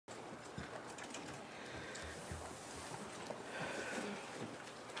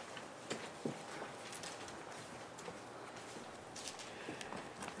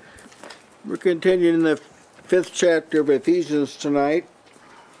We're continuing the 5th chapter of Ephesians tonight.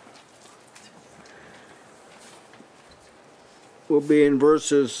 We'll be in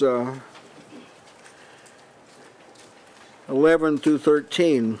verses 11 through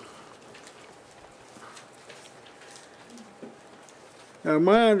 13. Now,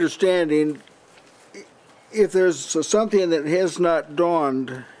 my understanding, if there's something that has not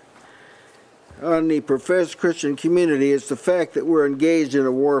dawned on the professed Christian community, it's the fact that we're engaged in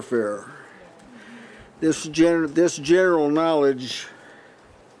a warfare. This general knowledge,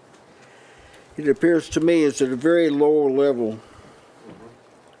 it appears to me, is at a very low level.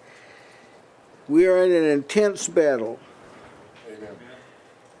 We are in an intense battle. Amen.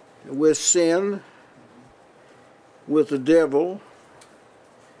 With sin, with the devil,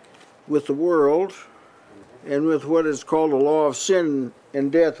 with the world, and with what is called the law of sin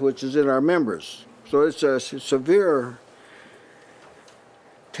and death, which is in our members. So it's a severe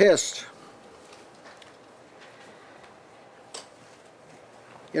test.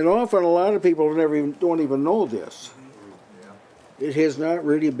 And often a lot of people don't even know this. It has not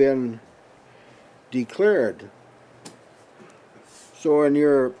really been declared. So in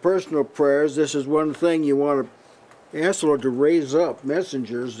your personal prayers, this is one thing you want to ask the Lord to raise up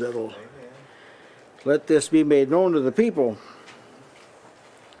messengers that'll let this be made known to the people.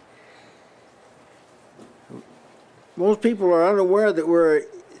 Most people are unaware that we're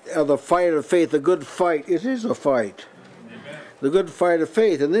of the fight of faith, the good fight. It is a fight. The good fight of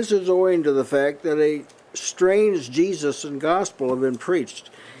faith, and this is owing to the fact that a strange Jesus and gospel have been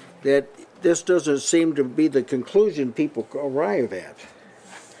preached, that this doesn't seem to be the conclusion people arrive at.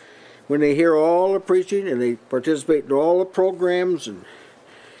 When they hear all the preaching and they participate in all the programs and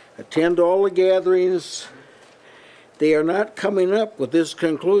attend all the gatherings, they are not coming up with this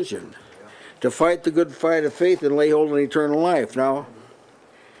conclusion, to fight the good fight of faith and lay hold on eternal life. Now,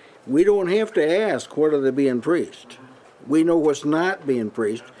 we don't have to ask what are they being preached. We know what's not being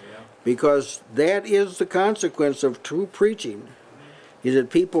preached, because that is the consequence of true preaching, is that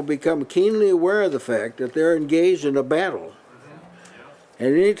people become keenly aware of the fact that they're engaged in a battle.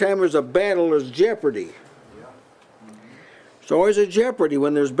 And anytime there's a battle, there's jeopardy. There's always a jeopardy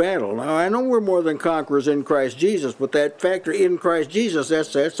when there's battle. Now, I know we're more than conquerors in Christ Jesus, but that factor in Christ Jesus,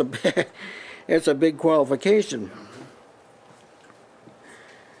 that's a big qualification.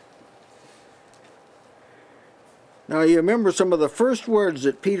 Now, you remember some of the first words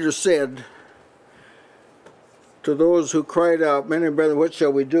that Peter said to those who cried out, "Men and brethren, what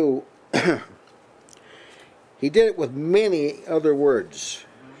shall we do?" He did it with many other words.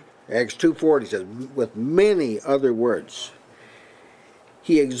 Acts 2:40 says, with many other words.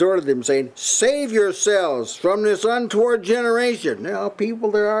 He exhorted them, saying, "Save yourselves from this untoward generation." Now,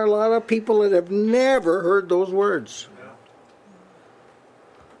 there are a lot of people that have never heard those words.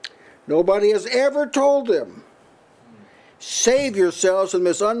 Nobody has ever told them, save yourselves from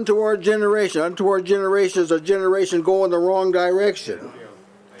this untoward generation. Untoward generation is a generation going the wrong direction.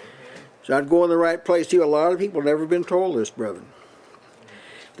 It's not going the right place. See, a lot of people have never been told this, brethren.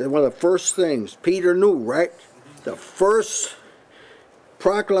 That one of the first things Peter knew, right? The first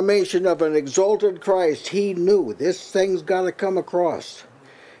proclamation of an exalted Christ, he knew this thing's got to come across.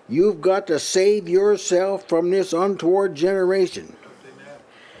 You've got to save yourself from this untoward generation.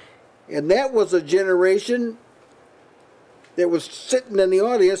 And that was a generation that was sitting in the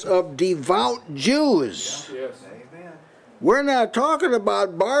audience of devout Jews. Yes. Amen. We're not talking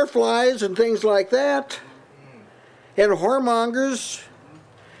about barflies and things like that, and whoremongers.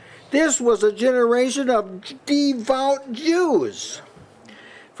 This was a generation of devout Jews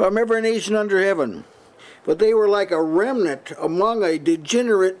from every nation under heaven. But they were like a remnant among a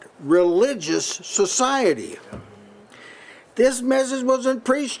degenerate religious society. This message wasn't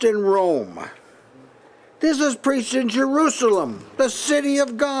preached in Rome. This is preached in Jerusalem, the city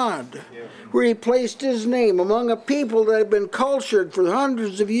of God, where he placed his name among a people that had been cultured for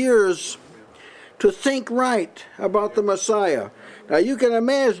hundreds of years to think right about the Messiah. Now you can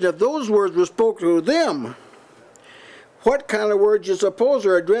imagine if those words were spoken to them, what kind of words you suppose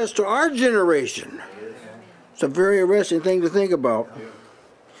are addressed to our generation? It's a very arresting thing to think about.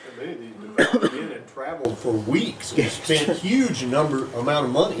 Traveled for weeks and spent huge amount of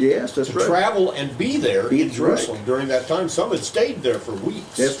money to travel and be there in Jerusalem during that time. Some had stayed there for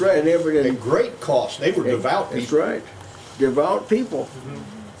weeks. That's right. At great cost. They were devout people. That's right. Devout people.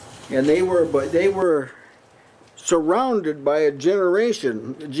 And they were surrounded by a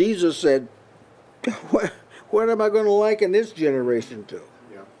generation. Jesus said, what am I going to liken this generation to?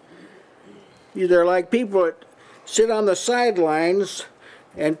 Yeah. They're like people that sit on the sidelines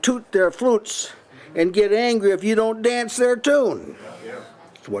and toot their flutes and get angry if you don't dance their tune.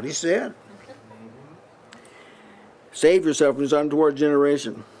 That's what he said. Save yourself from this untoward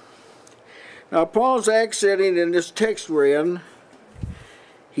generation. Now, Paul's accenting in this text we're in,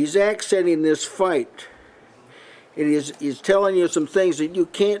 he's accenting this fight. And he's telling you some things that you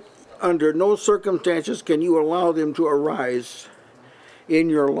can't, under no circumstances can you allow them to arise in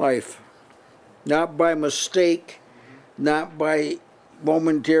your life. Not by mistake, not by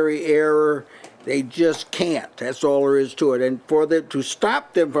momentary error. They just can't. That's all there is to it. And to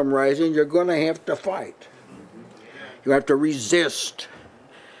stop them from rising, you're going to have to fight. You have to resist.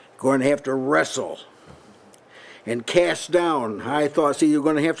 You're going to have to wrestle and cast down high thoughts. See, you're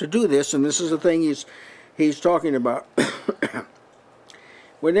going to have to do this, and this is the thing he's talking about.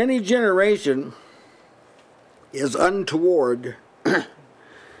 When any generation is untoward,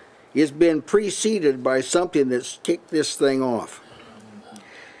 it's been preceded by something that's kicked this thing off.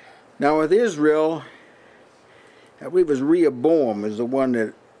 Now with Israel, I believe it was Rehoboam is the one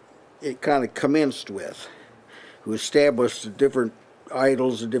that it kind of commenced with, who established the different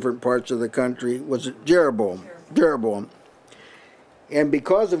idols in different parts of the country. Was it Jeroboam? Jeroboam. And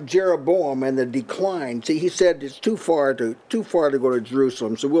because of Jeroboam and the decline, see, he said it's too far to go to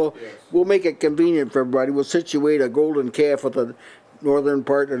Jerusalem. So we'll make it convenient for everybody. We'll situate a golden calf at the northern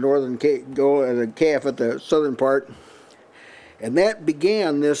part, and a calf at the southern part. And that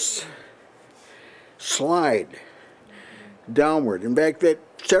began this slide downward. In fact, that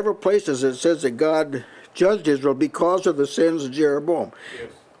several places it says that God judged Israel because of the sins of Jeroboam.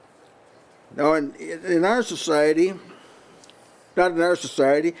 Yes. Now, in our society, not in our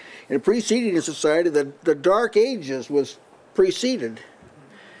society, in a preceding society, the Dark Ages was preceded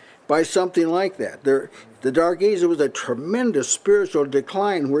by something like that. The Dark Ages was a tremendous spiritual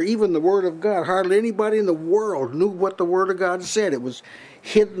decline where even the Word of God, hardly anybody in the world knew what the Word of God said. It was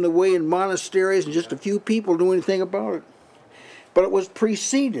hidden away in monasteries and just a few people knew anything about it. But it was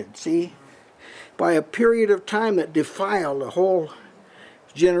preceded, see, by a period of time that defiled a whole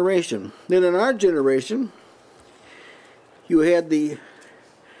generation. Then in our generation, you had the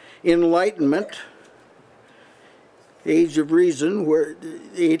Enlightenment, Age of Reason, where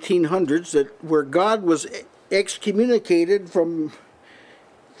the 1800s, where God was excommunicated from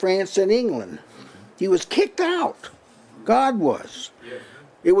France and England. He was kicked out. God was.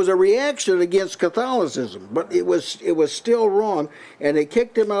 It was a reaction against Catholicism, but it was still wrong, and they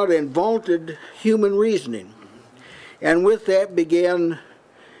kicked him out and vaunted human reasoning. And with that began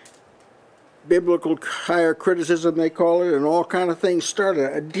biblical higher criticism, they call it, and all kind of things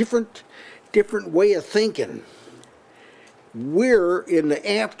started. A different way of thinking. We're in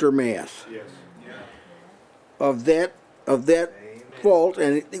the aftermath of that fault,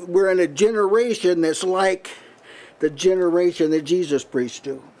 and we're in a generation that's like the generation that Jesus preached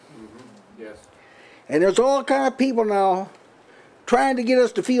to. Yes. And there's all kind of people now trying to get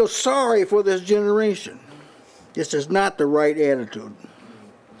us to feel sorry for this generation. This is not the right attitude.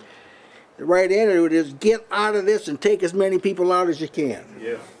 The right attitude is get out of this and take as many people out as you can.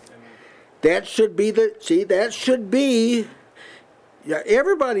 Yes. That should be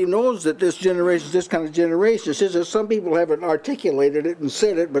everybody knows that this generation is this kind of generation. It's just that some people haven't articulated it and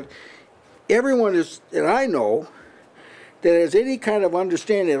said it, but everyone that I know that has any kind of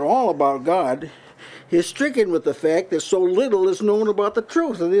understanding at all about God is stricken with the fact that so little is known about the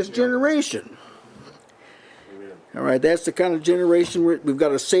truth of this generation. Amen. All right, that's the kind of generation we've got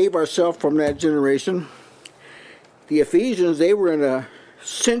to save ourselves from that generation. The Ephesians, they were in a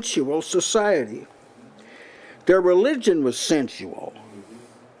sensual society. Their religion was sensual.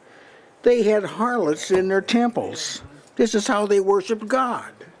 They had harlots in their temples. This is how they worshiped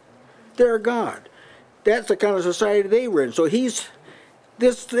God. Their God. That's the kind of society they were in. So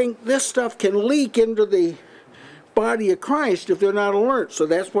this stuff can leak into the body of Christ if they're not alert. So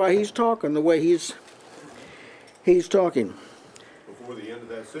that's why he's talking the way he's talking. Before the end of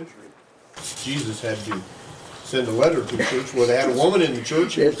that century, Jesus had to send a letter to the church where they had a woman in the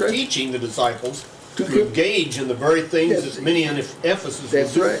church who was teaching the disciples to engage in the very things that many in Ephesus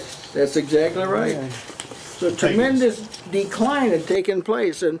That's right. That's exactly right. So a tremendous decline had taken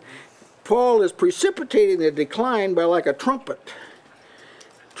place, and Paul is precipitating the decline by like a trumpet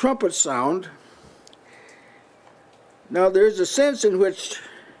sound. Now there's a sense in which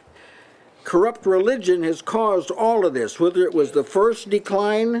corrupt religion has caused all of this, whether it was the first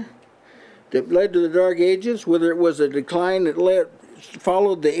decline that led to the Dark Ages, whether it was a decline that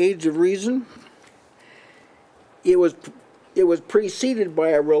followed the Age of Reason. It was preceded by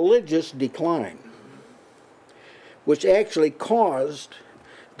a religious decline, which actually caused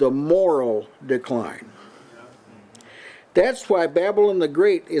the moral decline. That's why Babylon the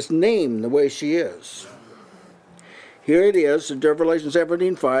Great is named the way she is. Here it is in Revelation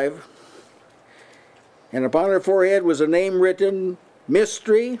 17:5. And upon her forehead was a name written,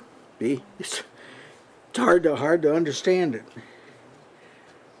 Mystery. See? It's hard to understand it.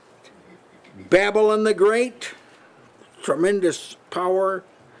 Babylon the Great, tremendous power.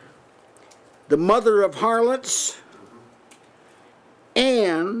 The mother of harlots,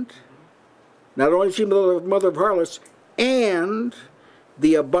 and not only is she the mother of harlots, and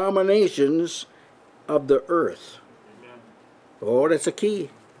the abominations of the earth. Oh, that's a key.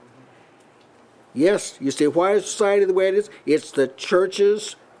 Yes, you see, why is society the way it is? It's the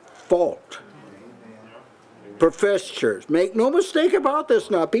church's fault. Professed church. Make no mistake about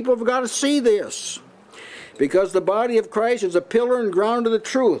this now. People have got to see this. Because the body of Christ is a pillar and ground of the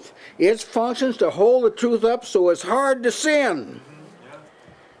truth. Its functions to hold the truth up so it's hard to sin.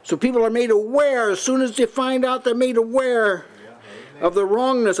 So people are made aware. As soon as they find out, they're made aware of the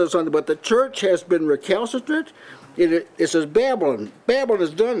wrongness of something. But the church has been recalcitrant. It says Babylon. Babylon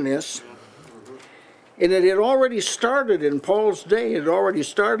has done this. And it had already started in Paul's day. It had already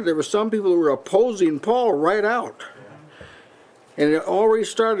started. There were some people who were opposing Paul right out. And it already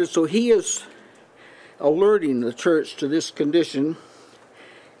started. So he is alerting the church to this condition,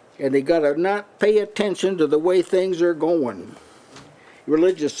 and they got to not pay attention to the way things are going.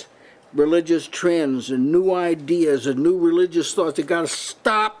 Religious trends and new ideas and new religious thoughts. They got to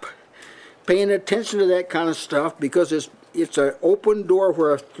stop paying attention to that kind of stuff, because it's an open door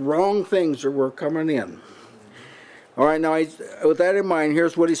where wrong things were coming in. All right, now with that in mind,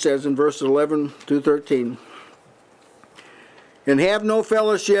 here's what he says in verses 11 through 13. And have no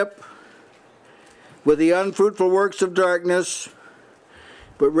fellowship with the unfruitful works of darkness,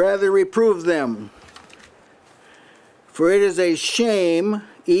 but rather reprove them. For it is a shame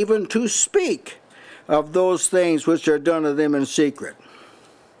even to speak of those things which are done of them in secret.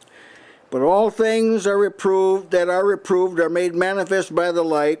 But all things are reproved are made manifest by the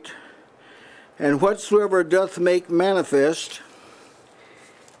light, and whatsoever doth make manifest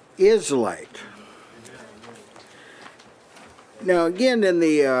is light. Now again, in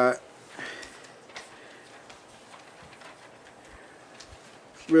the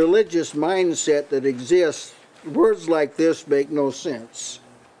religious mindset that exists, words like this make no sense.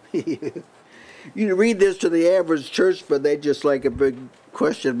 You read this to the average church, but they just like a big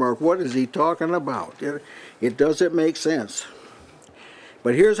question mark. What is he talking about? It doesn't make sense.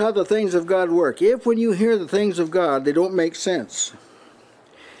 But here's how the things of God work. If when you hear the things of God, they don't make sense,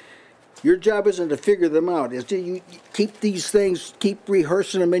 your job isn't to figure them out. It's you keep these things, keep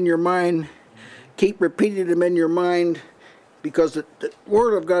rehearsing them in your mind, keep repeating them in your mind, because the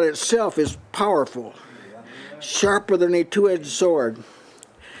Word of God itself is powerful, sharper than a two-edged sword,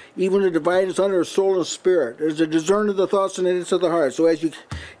 even to divide its under soul and spirit. There's a discerner of the thoughts and intents of the heart. So as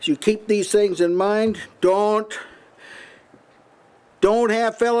you keep these things in mind, don't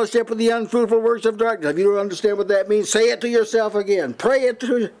have fellowship with the unfruitful works of darkness. If you don't understand what that means, say it to yourself again. Pray it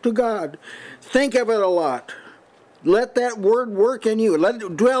to God. Think of it a lot. Let that word work in you. Let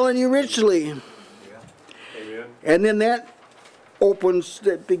it dwell in you richly. Amen. And then that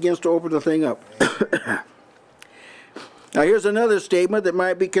begins to open the thing up. Now here's another statement that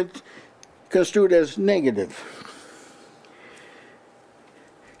might be construed as negative.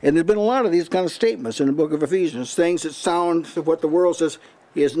 And there's been a lot of these kind of statements in the book of Ephesians, things that sound what the world says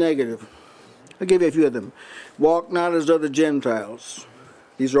is negative. I'll give you a few of them. Walk not as other Gentiles.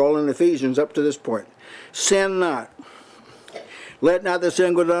 These are all in Ephesians up to this point. Sin not. Let not the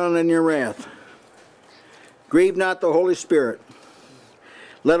sin go down in your wrath. Grieve not the Holy Spirit.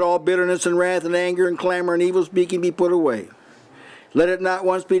 Let all bitterness and wrath and anger and clamor and evil speaking be put away. Let it not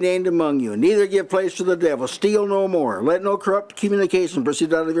once be named among you. Neither give place to the devil. Steal no more. Let no corrupt communication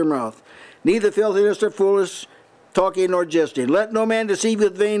proceed out of your mouth. Neither filthiness nor foolish talking nor jesting. Let no man deceive you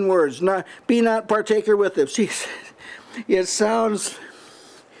with vain words. Be not partaker with them. See, it sounds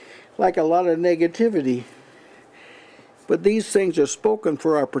like a lot of negativity. But these things are spoken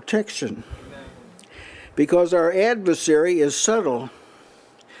for our protection. Because our adversary is subtle.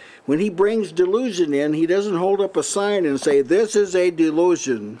 When he brings delusion in, he doesn't hold up a sign and say, this is a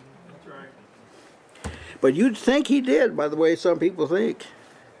delusion. That's right. But you'd think he did, by the way some people think,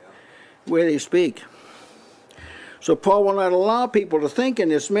 the way they speak. So Paul will not allow people to think in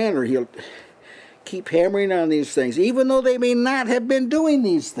this manner. He'll keep hammering on these things, even though they may not have been doing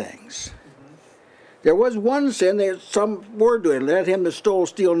these things. There was one sin that some were doing. Let him that stole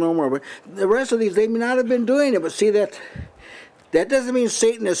steal no more. But the rest of these, they may not have been doing it. But see, that doesn't mean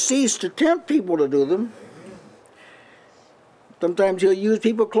Satan has ceased to tempt people to do them. Sometimes he'll use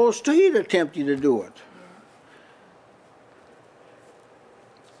people close to you to tempt you to do it.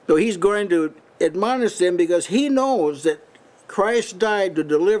 So he's going to admonish them because he knows that Christ died to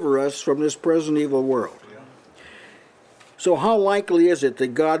deliver us from this present evil world. So how likely is it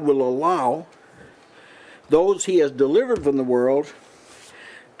that God will allow those he has delivered from the world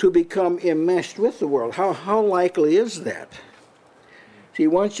to become enmeshed with the world? How likely is that? See,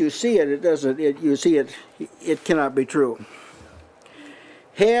 once you see it, it cannot be true.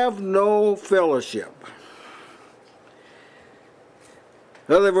 Have no fellowship.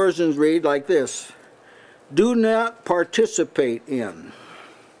 Other versions read like this: do not participate in.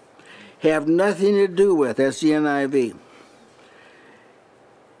 Have nothing to do with. That's the NIV.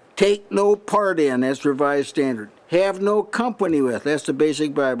 Take no part in. That's Revised Standard. Have no company with. That's the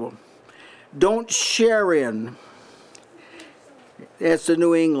Basic Bible. Don't share in. That's the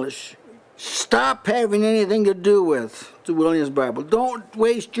New English. Stop having anything to do with. The Williams Bible. Don't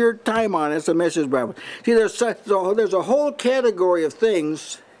waste your time on it. That's the Message Bible. See, there's a whole category of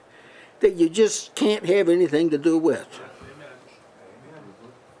things that you just can't have anything to do with.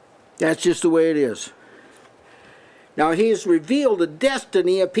 That's just the way it is. Now, he has revealed the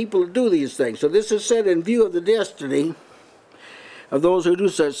destiny of people who do these things. So this is said in view of the destiny of those who do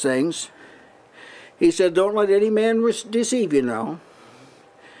such things. He said, don't let any man deceive you now.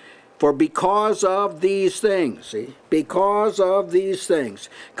 For because of these things, see, because of these things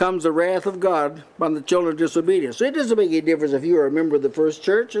comes the wrath of God upon the children of disobedience. So it doesn't make any difference if you are a member of the first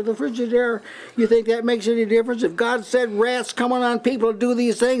church or the Frigidaire. You think that makes any difference? If God said wrath's coming on people to do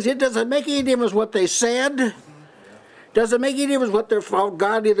these things, it doesn't make any difference what they said. Doesn't make any difference what how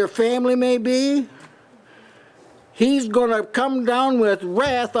godly their family may be. He's going to come down with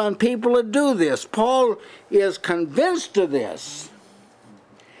wrath on people that do this. Paul is convinced of this.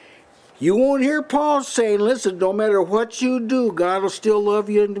 You won't hear Paul saying, listen, no matter what you do, God will still love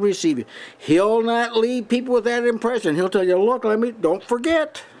you and receive you. He'll not leave people with that impression. He'll tell you, look, don't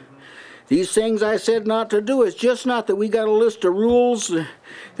forget. These things I said not to do. It's just not that we got a list of rules.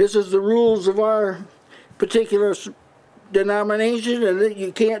 This is the rules of our particular denomination, and that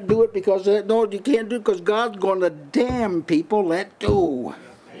you can't do it because of that. No, you can't do it because God's going to damn people that do.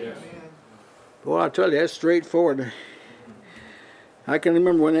 Yes. Well, I'll tell you, that's straightforward. I can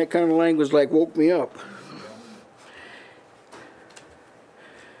remember when that kind of language woke me up.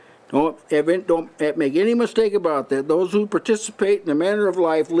 Don't make any mistake about that. Those who participate in the manner of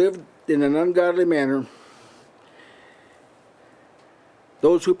life live in an ungodly manner.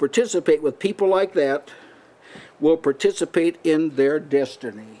 Those who participate with people like that will participate in their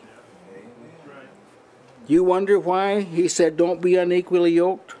destiny. You wonder why he said don't be unequally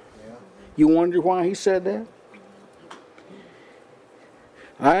yoked? You wonder why he said that?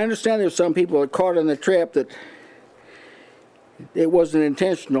 I understand there's some people that are caught in the trap that it wasn't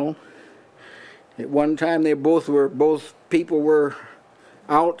intentional. At one time both people were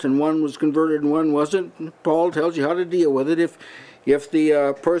out and one was converted and one wasn't. Paul tells you how to deal with it. If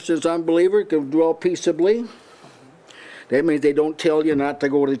the person is unbeliever, can dwell peaceably. That means they don't tell you not to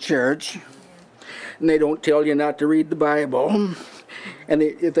go to church. And they don't tell you not to read the Bible. And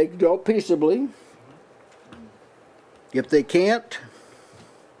if they dwell peaceably, if they can't,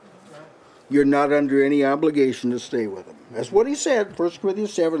 you're not under any obligation to stay with them. That's what he said, 1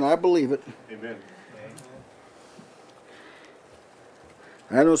 Corinthians 7. I believe it. Amen.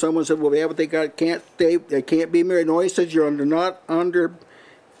 I know someone said, well, yeah, but they can't be married. No, he says you're not under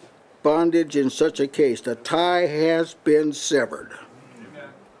bondage in such a case. The tie has been severed. Amen.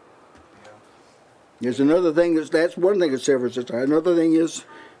 There's another thing, that's one thing that severs the tie. Another thing is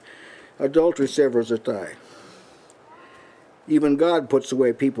adultery severs the tie. Even God puts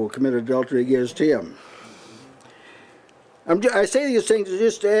away people who commit adultery against him. I say these things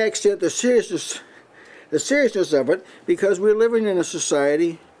just to accent the seriousness of it, because we're living in a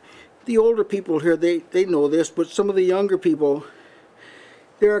society, the older people here, they know this, but some of the younger people,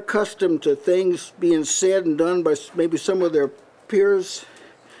 they're accustomed to things being said and done by maybe some of their peers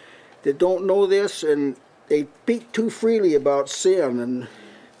that don't know this, and they speak too freely about sin, and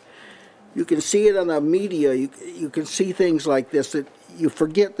you can see it on the media. You can see things like this that you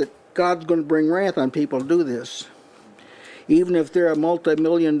forget that God's going to bring wrath on people to do this. Even if they're a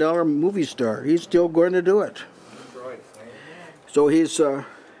multi-million-dollar movie star, he's still going to do it. That's right. So he's don't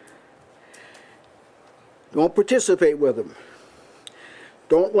participate with him.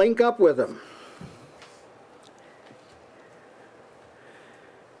 Don't link up with him.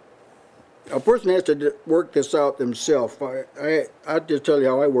 A person has to work this out themselves. I'll just tell you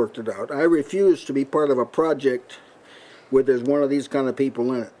how I worked it out. I refuse to be part of a project where there's one of these kind of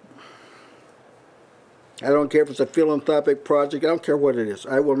people in it. I don't care if it's a philanthropic project. I don't care what it is.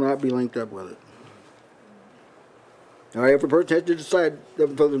 I will not be linked up with it. Now, every person has to decide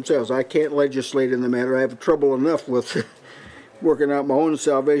for themselves. I can't legislate in the matter. I have trouble enough with working out my own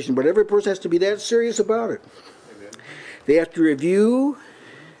salvation. But every person has to be that serious about it. They have to review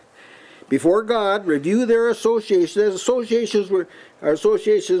before God, review their associations. There's associations are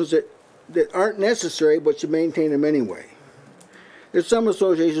associations that aren't necessary, but you maintain them anyway. There's some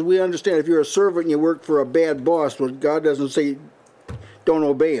associations we understand. If you're a servant and you work for a bad boss, well, God doesn't say don't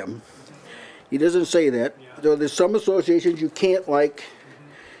obey him. He doesn't say that. So there's some associations you can't like.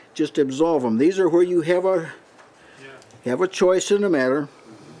 Just absolve them. These are where you have a choice in the matter.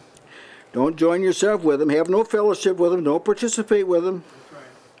 Don't join yourself with them. Have no fellowship with them. Don't participate with them.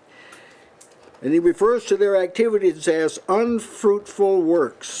 And he refers to their activities as unfruitful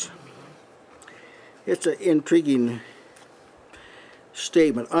works. It's an intriguing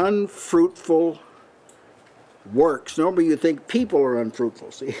statement. Unfruitful works. Normally you think people are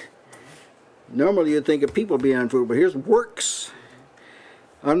unfruitful. See, normally you think of people being unfruitful, but here's works.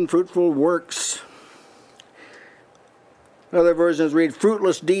 Unfruitful works. Other versions read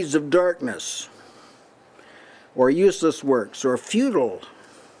fruitless deeds of darkness, or useless works, or futile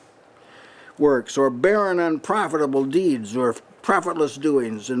works, or barren, unprofitable deeds, or profitless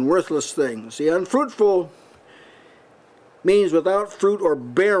doings and worthless things. See, unfruitful means without fruit or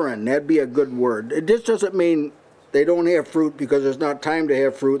barren. That'd be a good word. It just doesn't mean they don't have fruit because there's not time to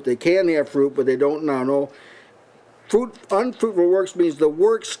have fruit. They can have fruit, but they don't now. No. Unfruitful works means the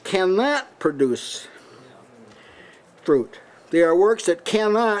works cannot produce fruit. They are works that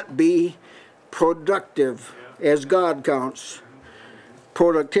cannot be productive as God counts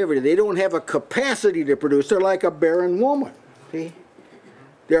productivity. They don't have a capacity to produce. They're like a barren woman. See?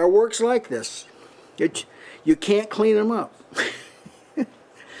 There are works like this. You can't clean them up.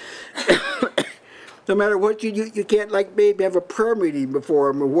 No matter what you can't, like maybe have a prayer meeting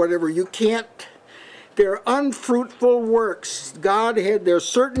before them or whatever. You can't. They're unfruitful works. There's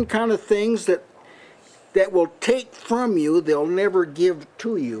certain kind of things that will take from you, they'll never give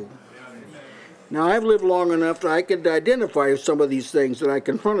to you. Now, I've lived long enough that I could identify some of these things that I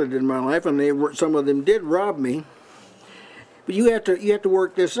confronted in my life, and some of them did rob me. But you have to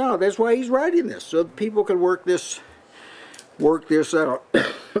work this out. That's why he's writing this, so people can work this out.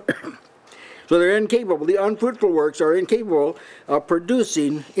 So they're incapable. The unfruitful works are incapable of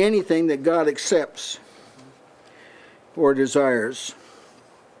producing anything that God accepts or desires.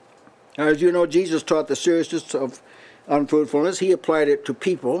 Now, as you know, Jesus taught the seriousness of unfruitfulness. He applied it to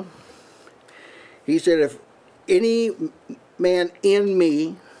people. He said, if any man in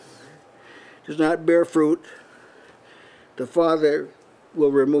me does not bear fruit, the Father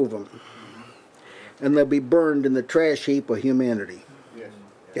will remove them. And they'll be burned in the trash heap of humanity. Yes.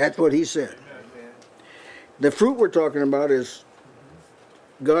 That's what he said. The fruit we're talking about is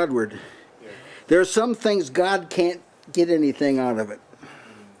Godward. Yes. There are some things God can't get anything out of it.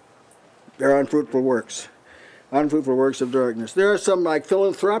 They're unfruitful works. Unfruitful works of darkness. There are some like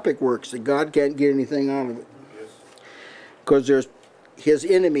philanthropic works that God can't get anything out of it. Because his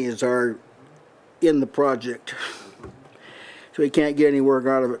enemies are in the project. So he can't get any work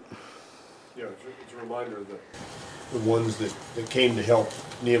out of it. Yeah, it's a reminder that the ones that came to help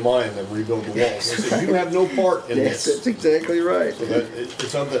Nehemiah and them rebuild the walls. They said, you have no part in this. That's exactly right. So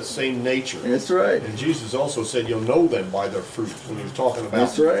it's of that same nature. That's right. And Jesus also said you'll know them by their fruit when he was talking about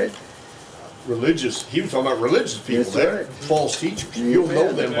That's right. Religious. He was talking about religious people. That's right. False teachers. Amen. You'll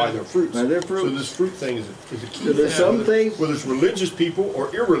know them by their fruits. By their fruits. So this fruit thing is a key. So there's some things. Whether it's religious people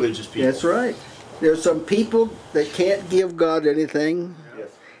or irreligious people. That's right. There's some people that can't give God anything. Yes.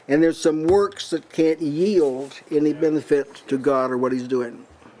 And there's some works that can't yield any benefit to God or what he's doing.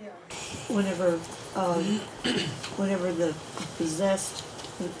 Whenever the possessed,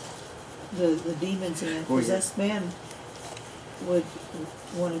 the demons in that possessed man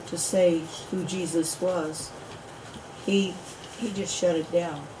wanted to say who Jesus was, he just shut it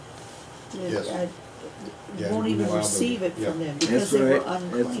down. Yes. Won't even receive it from them because That's they right.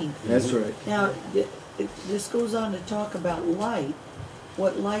 were unclean. That's right. Now, this goes on to talk about light.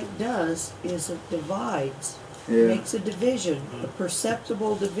 What light does is it divides, makes a division, a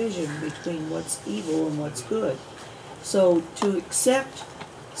perceptible division between what's evil and what's good. So to accept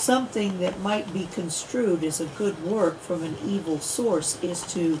something that might be construed as a good work from an evil source is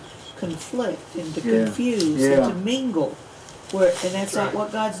to conflict and to confuse and to mingle. And that's not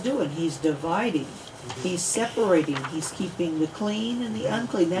what God's doing. He's dividing. He's separating. He's keeping the clean and the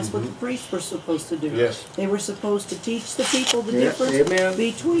unclean. That's what the priests were supposed to do. Yes. They were supposed to teach the people the difference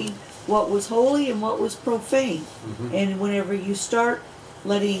between what was holy and what was profane. And whenever you start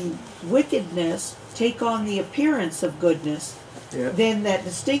letting wickedness take on the appearance of goodness, then that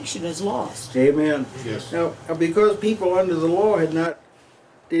distinction is lost. Amen. Yes. Now, because people under the law they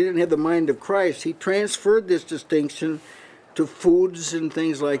didn't have the mind of Christ, he transferred this distinction to foods and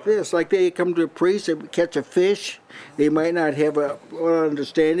things like this. Like they come to a priest, they catch a fish, they might not have a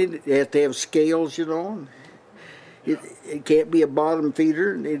understanding. They have to have scales, you know. It can't be a bottom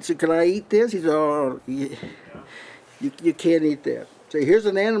feeder. And they say, "Can I eat this?" He said, "Oh, you can't eat that." Say, "Here's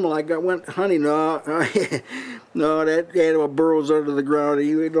an animal I went hunting." No, no, that animal burrows under the ground.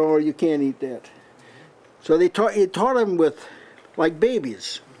 You can't eat that. So he taught them with like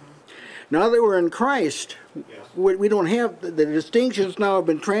babies. Now that we're in Christ, we don't have the distinctions. Now have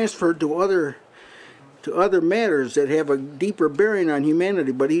been transferred to other matters that have a deeper bearing on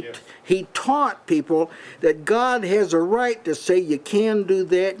humanity. But he taught people that God has a right to say you can do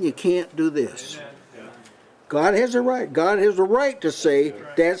that and you can't do this. God has a right. God has a right to say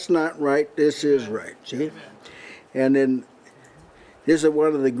that's not right, this is right. See? And then this is one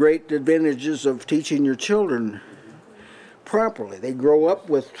of the great advantages of teaching your children properly. They grow up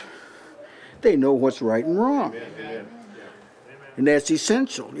they know what's right and wrong. And that's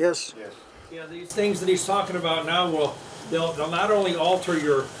essential, yes. Yeah, these things that he's talking about now, they'll not only alter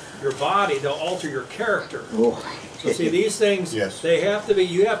your body, they'll alter your character. Oh. So see, these things, they have to be.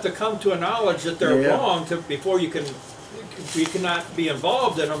 You have to come to a knowledge that they're wrong before you cannot be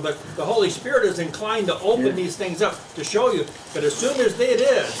involved in them. But the Holy Spirit is inclined to open these things up to show you. But as soon as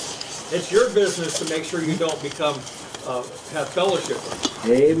it's your business to make sure you don't have fellowship with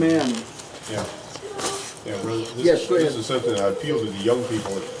them. Amen. Yeah. Yeah, brother. This is something I appeal to the young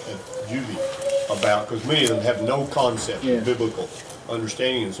people at Judy about, because many of them have no concept of biblical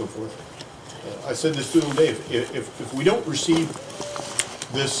understanding and so forth. I said this to them today, if we don't receive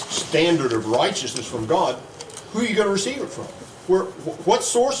this standard of righteousness from God, who are you going to receive it from? What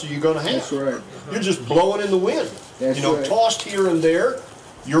source are you going to have? That's right. You're just blowing in the wind. That's right. Tossed here and there.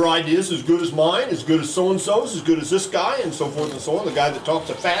 Your idea is as good as mine, as good as so-and-so's, as good as this guy, and so forth and so on. The guy that talks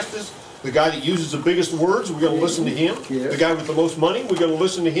the fastest, the guy that uses the biggest words, we're going to listen to him. The guy with the most money, we're going to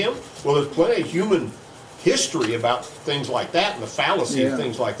listen to him. Well, there's plenty of human history about things like that and the fallacy of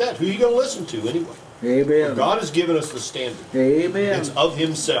things like that. Who are you going to listen to anyway? Amen. Well, God has given us the standard. Amen. It's of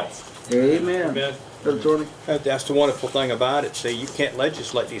Himself. Amen. Amen. That's the wonderful thing about it. See, you can't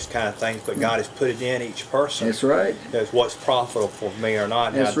legislate these kind of things, but God has put it in each person. That's right. That's what's profitable for me or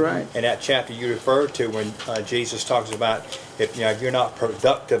not. That's right. In that chapter you referred to, when Jesus talks about if you're not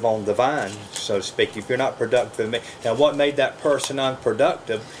productive on the vine, so to speak, if you're not productive. Now, what made that person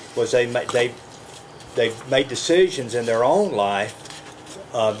unproductive was they made decisions in their own life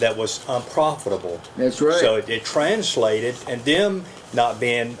that was unprofitable. That's right. So it translated, and them not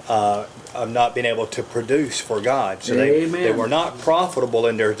being able to produce for God. So they were not profitable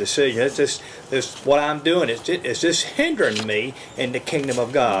in their decision. It's just what I'm doing. It's just hindering me in the kingdom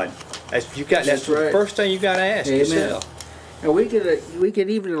of God. That's right. The first thing you got to ask yourself. And we could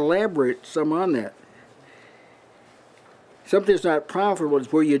even elaborate some on that. Something that's not profitable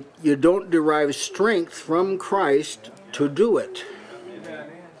is where you don't derive strength from Christ to do it.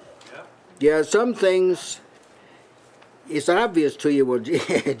 Yeah, some things, it's obvious to you, well,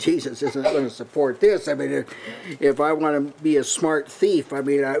 Jesus isn't going to support this. I mean, if I want to be a smart thief,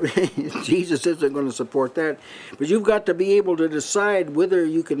 Jesus isn't going to support that. But you've got to be able to decide whether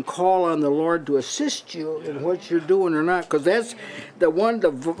you can call on the Lord to assist you in what you're doing or not. Because that's the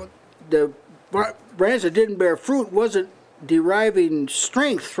branch that didn't bear fruit wasn't deriving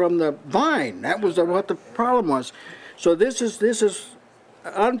strength from the vine. That was what the problem was. So this is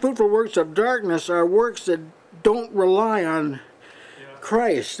unfruitful works of darkness are works that don't rely on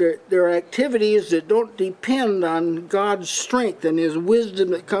Christ. They're activities that don't depend on God's strength and His wisdom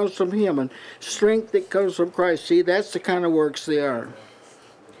that comes from Him and strength that comes from Christ. See, that's the kind of works they are.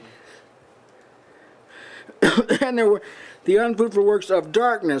 And there were the unfruitful works of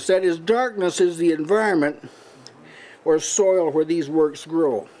darkness. That is, darkness is the environment or soil where these works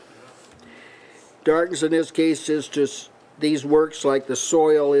grow. Darkness in this case is to these works like the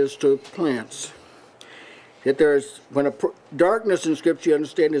soil is to plants. That darkness in Scripture, you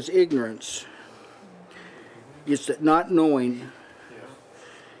understand, is ignorance. It's not knowing.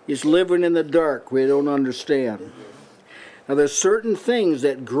 It's living in the dark where you don't understand. Now there's certain things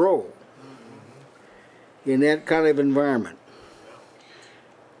that grow in that kind of environment.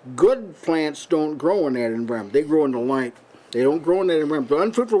 Good plants don't grow in that environment. They grow in the light. They don't grow in that environment. The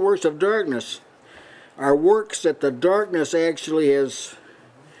unfruitful works of darkness are works that the darkness actually has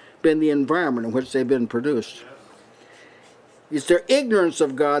been the environment in which they've been produced. It's their ignorance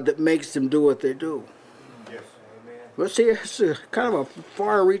of God that makes them do what they do. Yes. Well, see, it's kind of a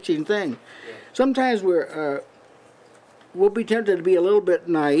far-reaching thing. Sometimes we'll be tempted to be a little bit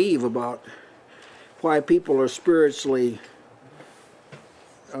naive about why people are spiritually,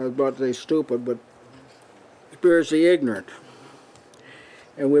 I was about to say stupid, but spiritually ignorant.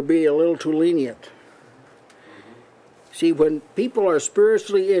 and we'll be a little too lenient. See, when people are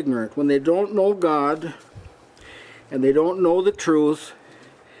spiritually ignorant, when they don't know God, and they don't know the truth,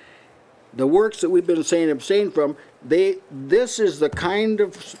 the works that we've been saying abstain from, this is the kind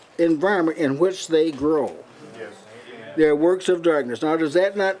of environment in which they grow. Yes. They're works of darkness. Now, does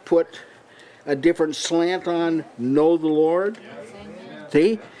that not put a different slant on know the Lord?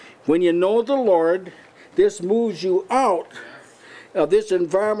 See? When you know the Lord, this moves you out of this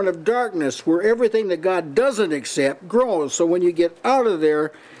environment of darkness where everything that God doesn't accept grows. So when you get out of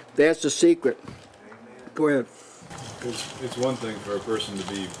there, that's the secret. Go ahead. It's one thing for a person to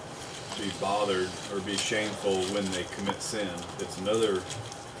be bothered or be shameful when they commit sin. It's another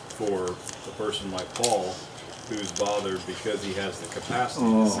for a person like Paul who's bothered because he has the capacity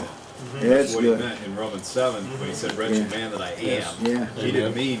to sin. That's what he meant in Romans 7 when he said, "Wretched man that I am." He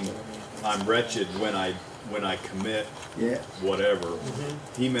didn't mean I'm wretched when I commit whatever.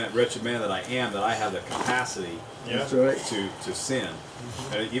 He meant wretched man that I am, that I have the capacity to sin.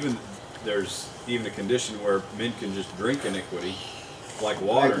 And there's even a condition where men can just drink iniquity like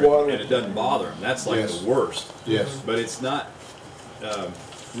water, and it doesn't bother them. That's like the worst. Yes. But it's not,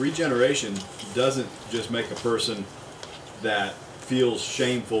 regeneration doesn't just make a person that feels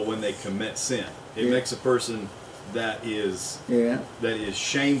shameful when they commit sin. It makes a person that is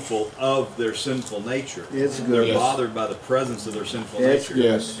shameful of their sinful nature. They're bothered by the presence of their sinful nature.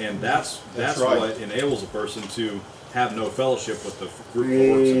 And that's right. What enables a person to have no fellowship with the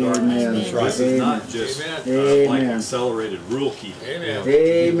fruitful works of darkness. This is not just like accelerated rule keeping.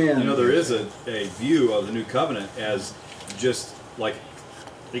 Amen. You know, there is a view of the new covenant as just like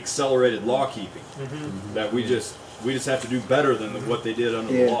accelerated law keeping. That we just have to do better than what they did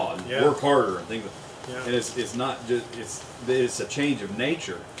under the law and work harder and things. And it's not just it's a change of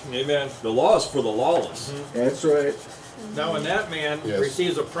nature. Amen. The law is for the lawless. That's right. Now when that man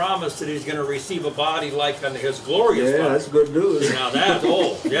receives a promise that he's going to receive a body like unto his glorious body. That's good news. Now that's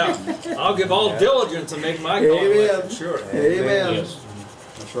I'll give all diligence and make my calling sure. Amen. Yes.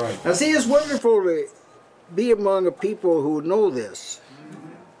 That's right. Now see, it's wonderful to be among a people who know this,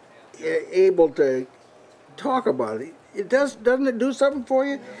 able to talk about it. Doesn't it do something for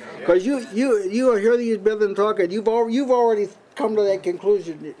you? Because you hear these brethren talk, and you've already come to that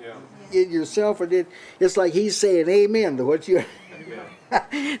conclusion in yourself, and it's like he's saying amen to what you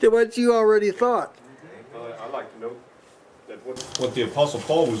to what you already thought. I'd like to know that what the Apostle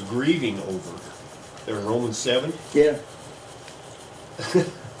Paul was grieving over there in Romans 7. Yeah.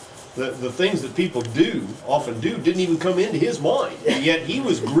 The things that people often do didn't even come into his mind, and yet he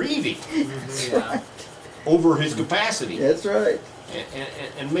was grieving over his capacity. That's right.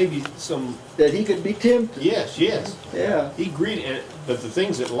 And maybe some... That he could be tempted. Yes. Yeah. He agreed, but the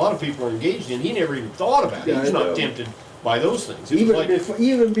things that a lot of people are engaged in, he never even thought about. He was not tempted by those things.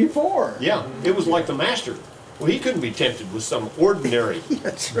 Even before. Yeah, it was like the master. Well, he couldn't be tempted with some ordinary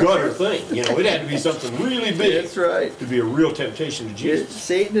gutter thing. You know, it had to be something really big. That's right. To be a real temptation to Jesus.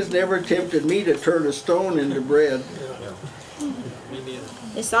 Satan has never tempted me to turn a stone into bread.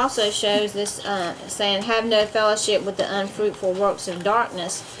 This also shows this saying, have no fellowship with the unfruitful works of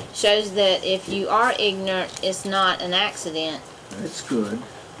darkness, shows that if you are ignorant, it's not an accident. That's good.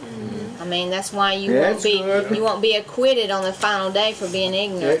 I mean, that's why you won't be acquitted on the final day for being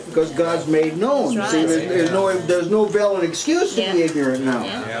ignorant. Because God's made known. That's See, right. there's no valid excuse to be ignorant now.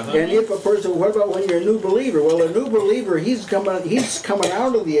 And if a person, what about when you're a new believer? Well, a new believer, he's coming out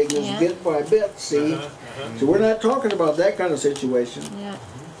of the ignorance bit by bit. See, so we're not talking about that kind of situation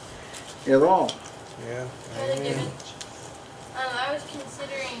at all. Yeah. I was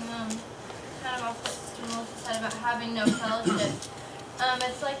considering kind of off what Mr. Wilson said about having no fellowship.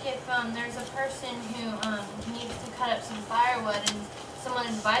 It's like if there's a person who needs to cut up some firewood and someone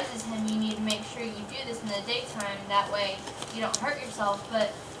advises him, you need to make sure you do this in the daytime, that way you don't hurt yourself,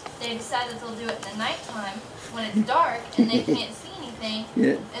 but they decide that they'll do it in the nighttime when it's dark and they can't see anything,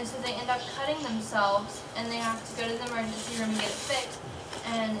 and so they end up cutting themselves and they have to go to the emergency room and get it fixed,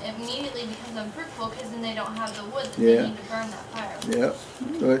 and it immediately becomes unfruitful because then they don't have the wood that they need to burn that fire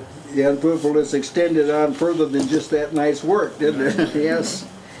with. But the unfruitfulness extended on further than just that night's work, didn't it? Yes.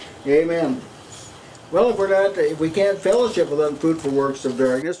 Amen. Well, if we can't fellowship with unfruitful works of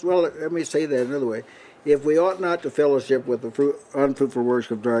darkness, well, let me say that another way. If we ought not to fellowship with the unfruitful works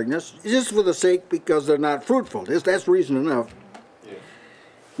of darkness, just for the sake because they're not fruitful, that's reason enough.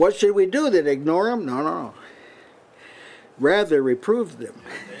 What should we do then? Ignore them? No. Rather reprove them.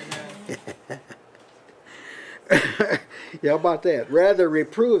 How about that? Rather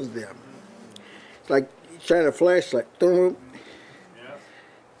reprove them. It's like shine a flashlight. Show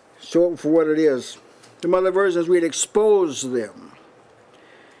them for what it is. Some other versions read expose them.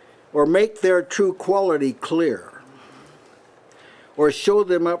 or make their true quality clear, or show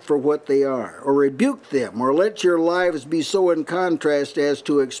them up for what they are, or rebuke them, or let your lives be so in contrast as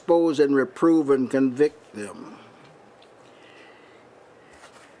to expose and reprove and convict them.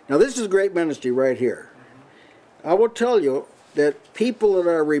 Now this is great ministry right here. I will tell you that people that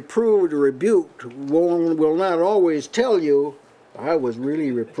are reproved or rebuked will not always tell you, I was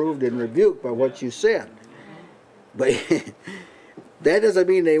really reproved and rebuked by what you said. But that doesn't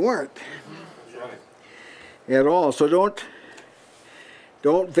mean they weren't at all. So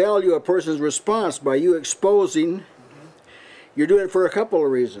don't value a person's response by you exposing. You're doing it for a couple of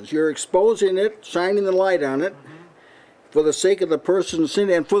reasons. You're exposing it, shining the light on it, for the sake of the person's sin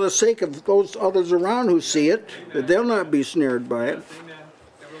and for the sake of those others around who see it, that they'll not be snared by it.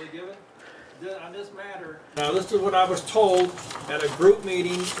 On this matter, now this is what I was told at a group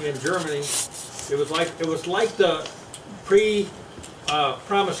meeting in Germany. It was like the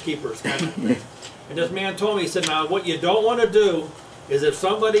promise keepers kind of thing. And this man told me, he said, now what you don't want to do is if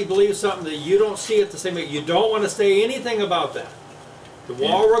somebody believes something that you don't see it the same way, you don't want to say anything about that.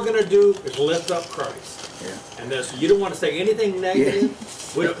 All we're going to do is lift up Christ. Yeah. And this, you don't want to say anything negative.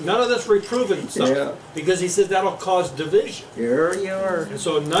 Yeah. None of this reproving stuff, because he says that'll cause division. Here you are. And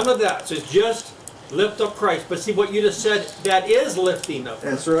so none of that. So it's just lift up Christ. But see what you just said, that is lifting up.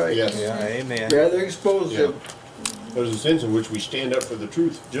 That's right. Yes. Yeah, amen. Rather expose them. There's a sense in which we stand up for the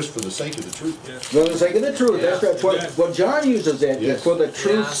truth, just for the sake of the truth. Yes. For the sake of the truth. Yes. That's right. What John uses that is for the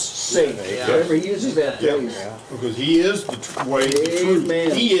truth's sake. Whenever he uses that phrase. Because he is the way, the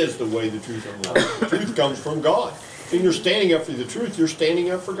truth. He is the way, the truth, and the life. The truth comes from God. And you're standing up for the truth, you're standing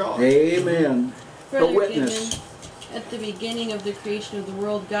up for God. Amen. Brother A witness. Goodman, at the beginning of the creation of the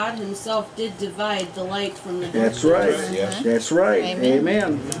world, God himself did divide the light from the darkness. That's right. Yes. That's right.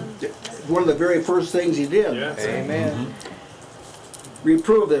 Amen. One of the very first things he did. Yes. Amen.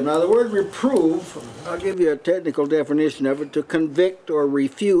 Reprove them. Now the word reprove, I'll give you a technical definition of it, to convict or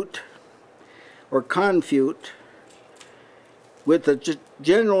refute or confute,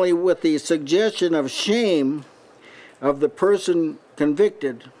 generally with the suggestion of shame of the person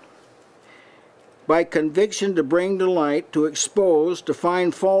convicted, by conviction to bring to light, to expose, to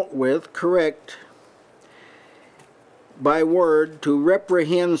find fault with, correct, by word, to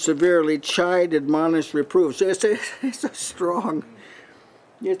reprehend severely, chide, admonish, reprove. So it's a strong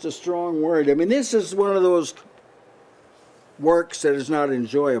word. I mean, this is one of those works that is not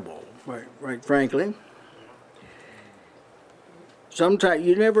enjoyable, right frankly. Sometimes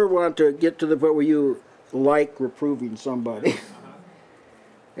you never want to get to the point where you like reproving somebody.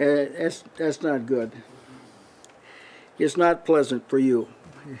 That's not good. It's not pleasant for you,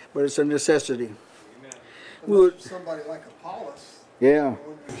 but it's a necessity. Somebody like Apollos. Yeah.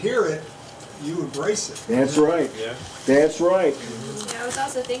 When you hear it, you embrace it. That's right. Yeah. That's right. Yeah, I was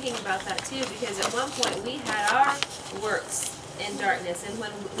also thinking about that too, because at one point we had our works in darkness, and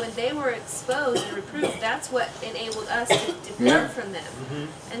when they were exposed and reproved, that's what enabled us to depart from them.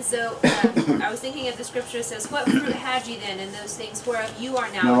 And so I was thinking of the scripture that says, what fruit had you then in those things whereof you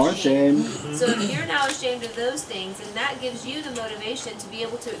are now ashamed? So if you're now ashamed of those things, and that gives you the motivation to be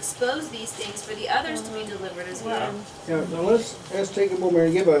able to expose these things for the others to be delivered as well. Yeah, now let's take a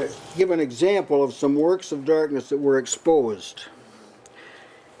moment and give an example of some works of darkness that were exposed.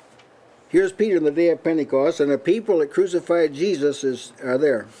 Here's Peter in the day of Pentecost, and the people that crucified Jesus are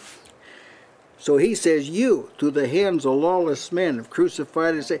there. So he says, you, to the hands of lawless men, have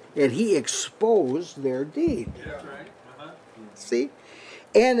crucified and said, and he exposed their deed. Yeah, right. See?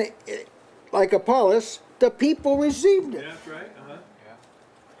 And like Apollos, the people received it. Yeah, that's right.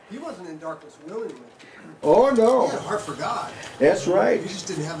 He wasn't in darkness willingly. Oh, no. He had a heart for God. That's right. He just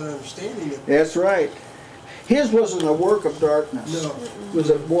didn't have an understanding of it. That's right. His wasn't a work of darkness. No. It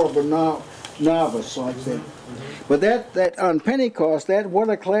was more of a novice, like that. But that on Pentecost, what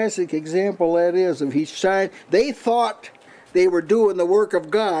a classic example that is of he shined. They thought they were doing the work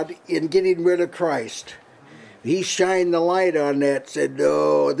of God in getting rid of Christ. He shined the light on that, said,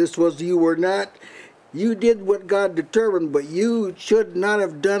 no, you were not. You did what God determined, but you should not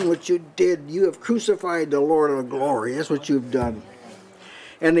have done what you did. You have crucified the Lord of glory. That's what you've done.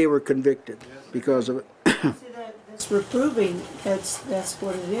 And they were convicted because of it. See, that's reproving. That's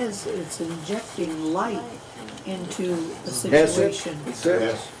what it is. It's injecting light into a situation. That's it.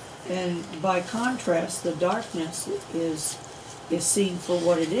 Yes. And by contrast, the darkness is seen for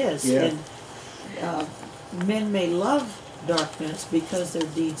what it is. Yeah. And men may love darkness because their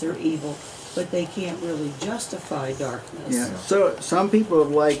deeds are evil, but they can't really justify darkness. Yeah. So some people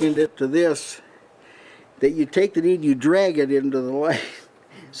have likened it to this, that you take the deed, you drag it into the light.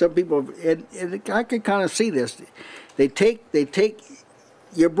 Some people, and I can kind of see this. They take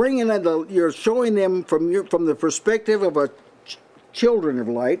you're bringing in you're showing them from the perspective of a children of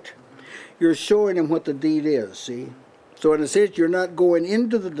light. You're showing them what the deed is. See, so in a sense, you're not going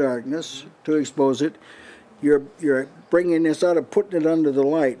into the darkness to expose it. You're bringing this out of putting it under the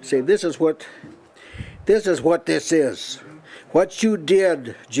light. Say, this is what this is. What you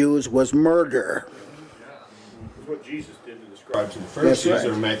did, Jews, was murder. That's what Jesus did to the scribes and the Pharisees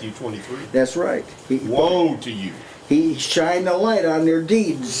in Matthew 23. That's right. Woe to you. He shined the light on their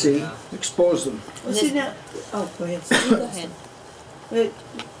deeds, see? Expose them. Well, see now, oh, go ahead. Go ahead. But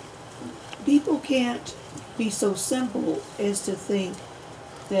people can't be so simple as to think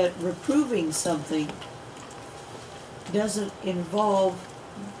that reproving something doesn't involve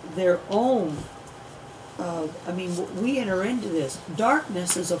their own. I mean, we enter into this.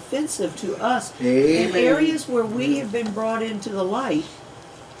 Darkness is offensive to us. Amen. In areas where we have been brought into the light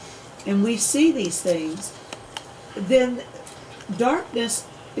and we see these things, then darkness,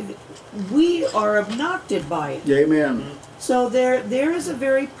 we are obnoxious by it. Amen. So there is a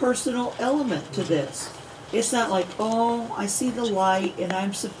very personal element to this. It's not like, oh, I see the light and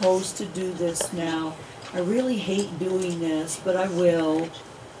I'm supposed to do this now. I really hate doing this, but I will.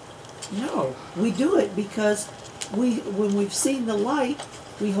 No, we do it because when we've seen the light,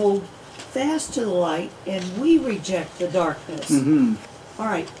 we hold fast to the light and we reject the darkness. Mm-hmm. All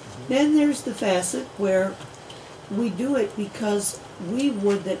right. Then there's the facet where we do it because we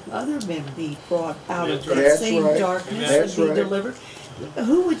would that other men be brought out of that same darkness and be delivered.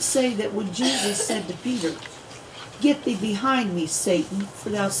 Who would say that when Jesus said to Peter, "Get thee behind me, Satan, for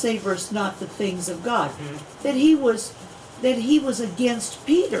thou savorest not the things of God," that he was against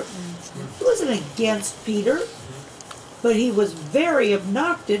Peter? He wasn't against Peter, but he was very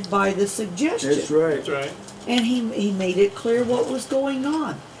obnoxious by the suggestion. That's right. That's right. And he made it clear what was going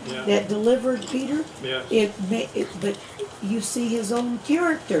on. Yeah. That delivered Peter. Yes. But you see his own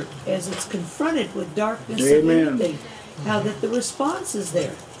character as it's confronted with darkness Amen. and anything. How that the response is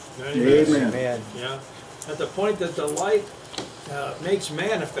there. Amen. Amen. Yeah. At the point that the light makes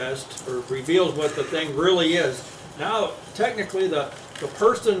manifest or reveals what the thing really is. Now, technically, the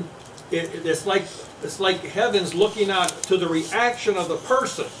person, it's like heaven's looking out to the reaction of the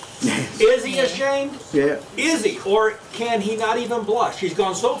person. Is he ashamed? Yeah. Is he? Or can he not even blush? He's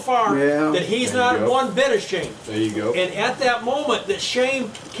gone so far that he's not one bit ashamed. There you go. And at that moment, that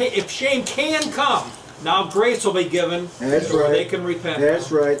if shame can come, now grace will be given. That's where right. they can repent.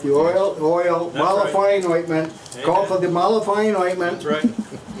 That's right. The oil, mollifying ointment. Amen. Call for the mollifying ointment.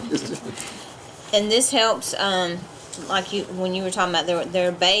 That's right. And this helps, like when you were talking about there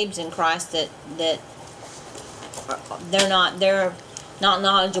are babes in Christ that they're not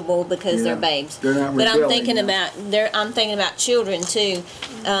knowledgeable because they're babes. They're not but I'm rebelling, I'm thinking about children too.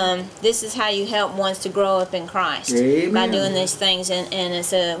 This is how you help ones to grow up in Christ. Amen. By doing these things, and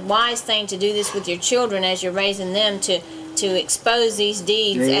it's a wise thing to do this with your children as you're raising them to expose these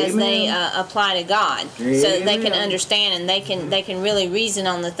deeds as they apply to God, so that they can understand and they can really reason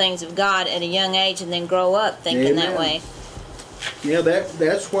on the things of God at a young age, and then grow up thinking that way. Yeah,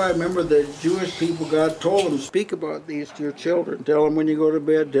 that's why I remember the Jewish people, God told them, speak about these to your children. Tell them when you go to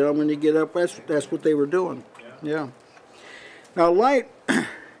bed, tell them when you get up. That's what they were doing. Yeah. Now, light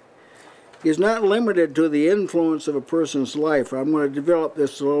is not limited to the influence of a person's life. I'm going to develop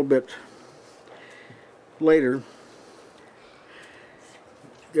this a little bit later.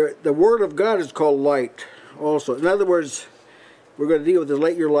 The Word of God is called light also. In other words, we're going to deal with the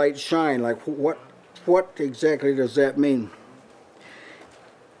let your light shine. Like, what exactly does that mean?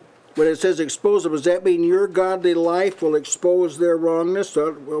 When it says expose them, does that mean your godly life will expose their wrongness?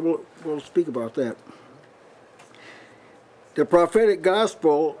 We'll speak about that. The prophetic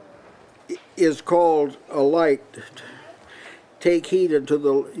gospel is called a light. Take heed unto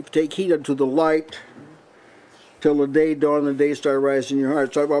the light till the day dawn, the day start rising in your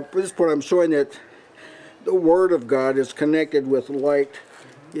heart. So at this point I'm showing that the Word of God is connected with light.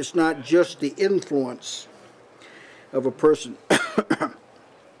 It's not just the influence of a person.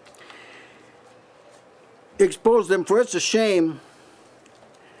 Expose them, for it's a shame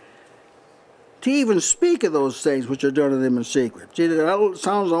to even speak of those things which are done to them in secret. See, that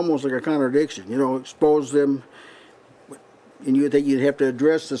sounds almost like a contradiction. You know, expose them, and you think you'd have to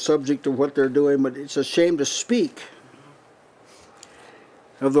address the subject of what they're doing, but it's a shame to speak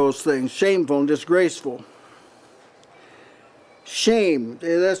of those things. Shameful and disgraceful. Shame,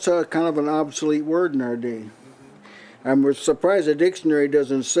 that's kind of an obsolete word in our day. I'm surprised the dictionary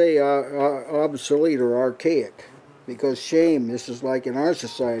doesn't say obsolete or archaic, because shame, this is like in our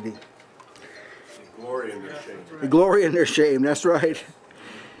society. Glory in their shame. The glory in their shame, that's right.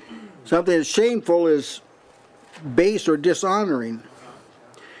 Something that's shameful is base or dishonoring.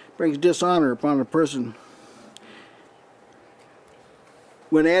 brings dishonor upon a person.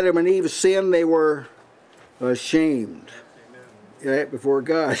 When Adam and Eve sinned, they were ashamed, right, before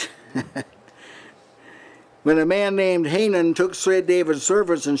God. When a man named Hanan took David's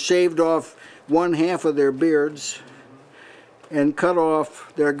servants and shaved off one half of their beards and cut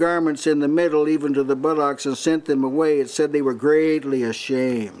off their garments in the middle, even to the buttocks, and sent them away, it said they were greatly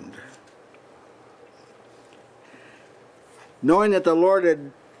ashamed. Knowing that the Lord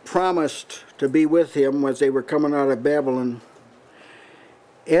had promised to be with him as they were coming out of Babylon,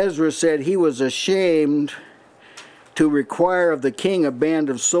 Ezra said he was ashamed to require of the king a band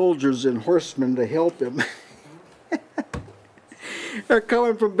of soldiers and horsemen to help him. They're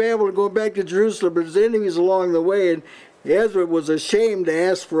coming from Babylon, going back to Jerusalem, but there's enemies along the way, and Ezra was ashamed to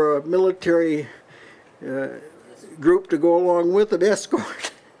ask for a military group to go along with an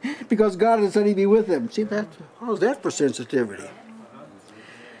escort, because God had said he'd be with them. See, how's that for sensitivity?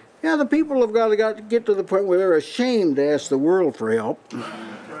 Yeah, the people of God got to get to the point where they're ashamed to ask the world for help.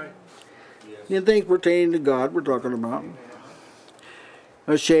 In things pertaining to God, we're talking about.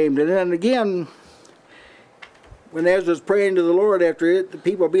 Ashamed. And then again, when Ezra's praying to the Lord after the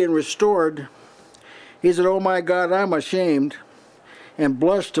people being restored, he said, "Oh my God, I'm ashamed, and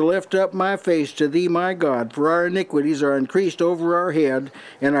blush to lift up my face to thee, my God, for our iniquities are increased over our head,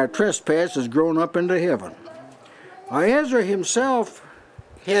 and our trespass is grown up into heaven." Now, Ezra himself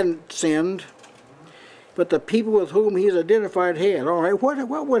hadn't sinned, but the people with whom he's identified had. All right,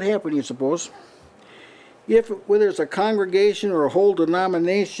 what would happen, you suppose, if, whether it's a congregation or a whole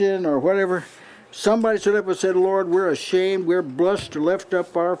denomination or whatever, somebody stood up and said, "Lord, we're ashamed, we're blushed to lift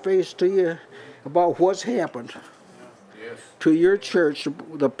up our face to you about what's happened to your church.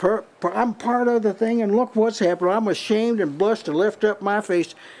 I'm part of the thing, and look what's happened. I'm ashamed and blushed to lift up my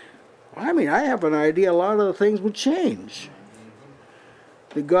face." I mean, I have an idea a lot of the things would change.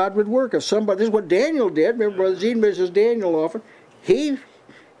 That God would work. If somebody, this is what Daniel did. Remember, Brother Gene mentions Daniel often.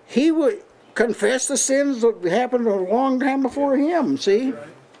 He would confess the sins that happened a long time before him, see?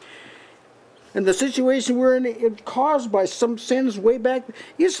 And the situation we're in is caused by some sins way back.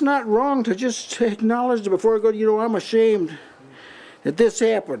 It's not wrong to just acknowledge it before I go, you know, I'm ashamed that this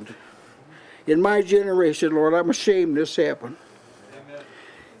happened. In my generation, Lord, I'm ashamed this happened. Amen.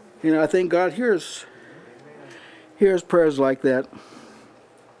 You know, I think God hears prayers like that.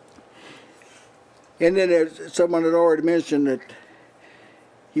 And then as someone had already mentioned that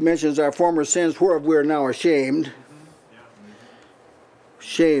he mentions our former sins whereof we are now ashamed.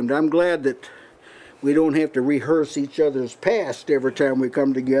 Shamed. I'm glad that we don't have to rehearse each other's past every time we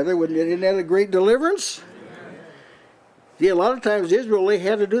come together. Isn't that a great deliverance? Yeah, a lot of times Israel, they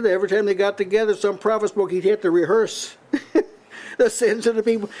had to do that. Every time they got together, some prophet spoke, he'd have to rehearse the sins of the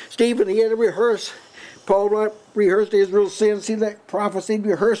people. Stephen, he had to rehearse. Paul rehearsed Israel's sins. See, that prophecy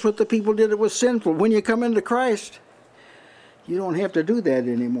rehearsed what the people did that was sinful. When you come into Christ, you don't have to do that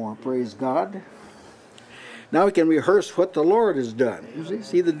anymore, praise God. Now we can rehearse what the Lord has done.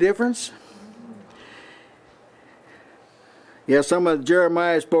 See the difference? Yeah, some of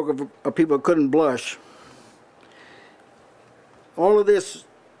Jeremiah spoke of people who couldn't blush. All of this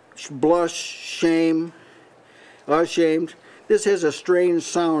blush, shame, ashamed, this has a strange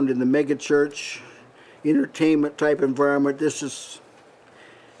sound in the megachurch, entertainment type environment. This is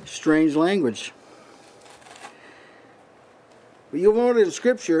strange language. But you'll note in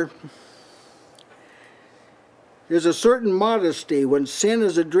Scripture, there's a certain modesty. When sin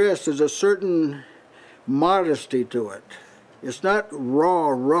is addressed, there's a certain modesty to it. It's not raw,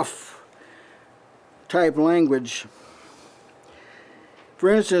 rough type language. For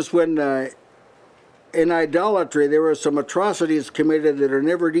instance, when in idolatry, there were some atrocities committed that are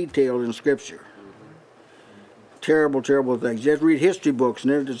never detailed in Scripture. Terrible, terrible things. You have to read history books,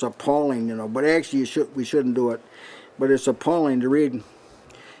 and it's appalling, you know. But actually, we shouldn't do it. But it's appalling to read.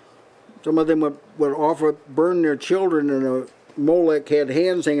 Some of them would burn their children, and a Molech had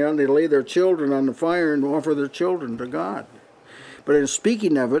hands hanging out. They'd lay their children on the fire and offer their children to God. But in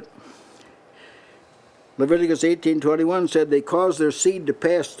speaking of it, Leviticus 18:21 said they caused their seed to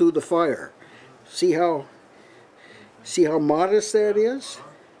pass through the fire. See how modest that is?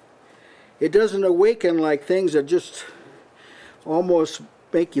 It doesn't awaken like things that just almost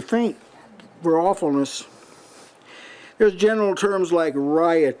make you faint for awfulness. There's general terms like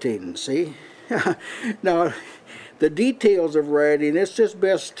rioting, see? Now, the details of rioting, it's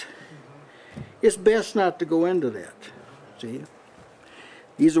best not to go into that, see?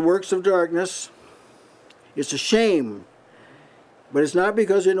 These are works of darkness. It's a shame, but it's not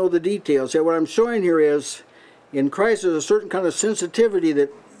because you know the details. So what I'm showing here is, in Christ there's a certain kind of sensitivity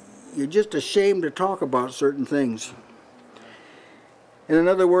that you're just ashamed to talk about certain things. And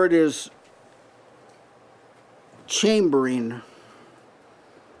another word is chambering.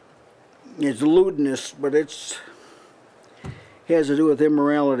 It's lewdness, but has to do with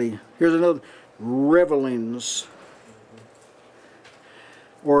immorality. Here's another, revelings,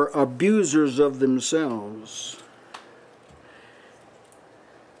 or abusers of themselves.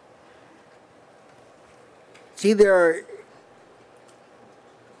 See, they're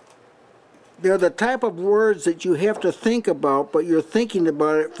the type of words that you have to think about, but you're thinking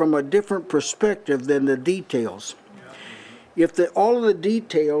about it from a different perspective than the details. If all of the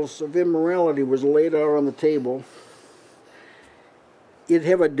details of immorality was laid out on the table, it'd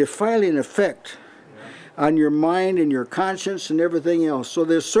have a defiling effect on your mind and your conscience and everything else. So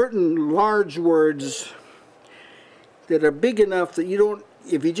there's certain large words that are big enough that you don't,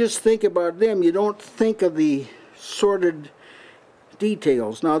 if you just think about them, you don't think of the sordid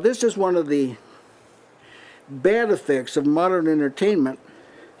details. Now, this is one of the bad effects of modern entertainment,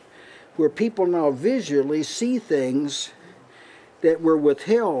 where people now visually see things that were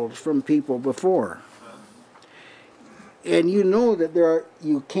withheld from people before. And you know that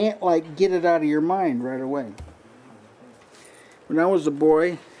you can't like get it out of your mind right away. When I was a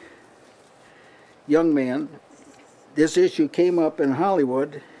boy, young man, this issue came up in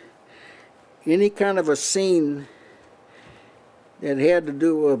Hollywood. Any kind of a scene that had to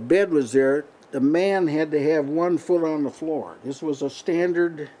do with a bed was there, the man had to have 1 foot on the floor. This was a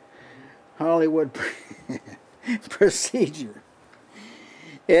standard Hollywood procedure.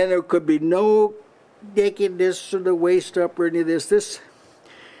 And there could be no nakedness to the waist up or any of this.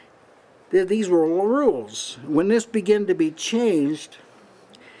 These were rules. When this began to be changed,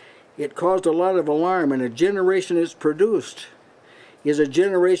 it caused a lot of alarm, and a generation that's produced is a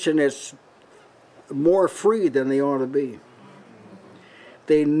generation that's more free than they ought to be.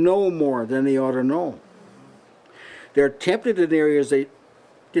 They know more than they ought to know. They're tempted in areas they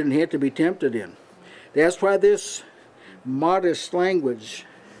didn't have to be tempted in. That's why this modest language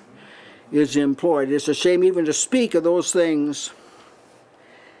is employed. It's a shame even to speak of those things.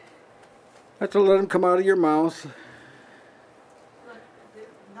 Not to let them come out of your mouth.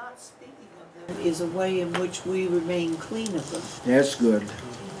 Not speaking of them is a way in which we remain clean of them. That's good.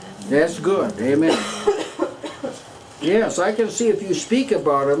 That's good. Amen. Yes, I can see if you speak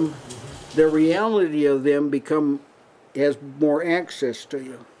about them, the reality of them has more access to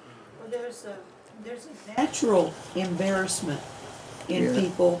you. Well, there's a natural embarrassment in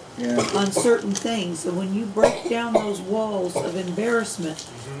people on certain things, and when you break down those walls of embarrassment,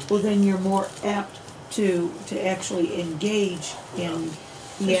 well, then you're more apt to actually engage in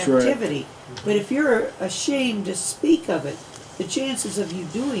the activity. Right. But if you're ashamed to speak of it, the chances of you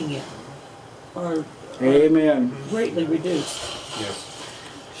doing it are Amen. Greatly reduced. Yes.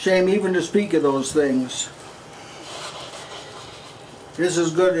 Shame even to speak of those things. This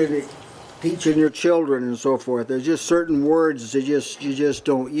is good in teaching your children and so forth. There's just certain words that you just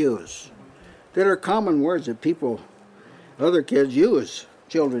don't use. That are common words that other kids use,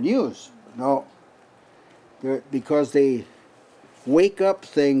 children use. No, because they wake up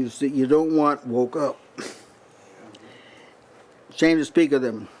things that you don't want woke up. Shame to speak of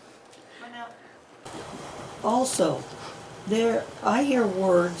them. Also, I hear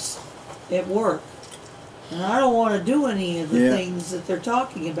words at work, and I don't want to do any of the things that they're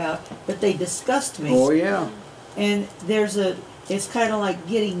talking about, but they disgust me. Oh yeah. And it's kind of like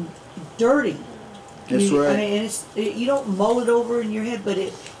getting dirty. That's right. I mean, you don't mull it over in your head, but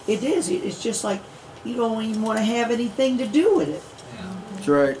it is. It's just like you don't even want to have anything to do with it. That's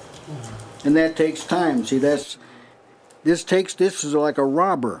right. And that takes time. See, this is like a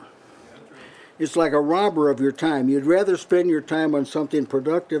robber. It's like a robber of your time. You'd rather spend your time on something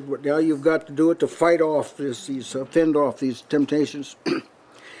productive, but now you've got to do it to fight off fend off these temptations.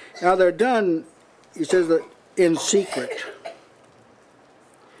 Now they're done, he says, that in secret.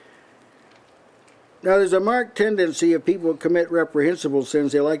 Now there's a marked tendency of people who commit reprehensible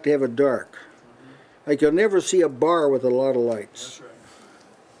sins, they like to have it dark. Like you'll never see a bar with a lot of lights.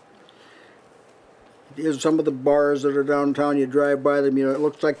 Here's some of the bars that are downtown, you drive by them, it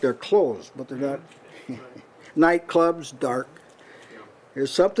looks like they're closed, but they're not. Nightclubs, dark.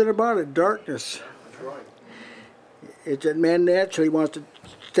 There's something about it, darkness. That's right. It's that man naturally wants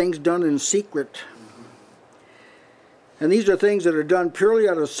things done in secret. And these are things that are done purely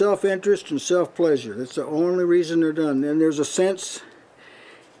out of self-interest and self-pleasure. That's the only reason they're done. And there's a sense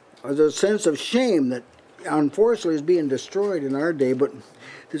of shame that unfortunately is being destroyed in our day, but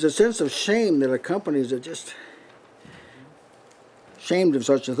there's a sense of shame that accompanies it, just ashamed of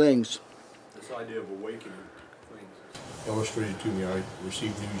such things. This idea of awakening things. Illustrated to me, I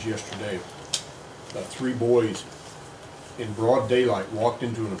received news yesterday about 3 boys in broad daylight, walked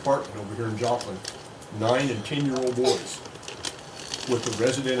into an apartment over here in Joplin, 9 and 10-year-old boys with a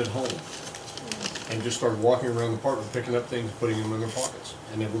resident at home, and just started walking around the apartment, picking up things, putting them in their pockets,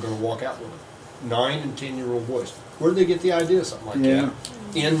 and they were going to walk out with them. 9 and 10-year-old boys. Where did they get the idea of something like that?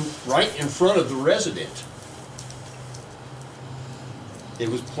 Right in front of the resident. It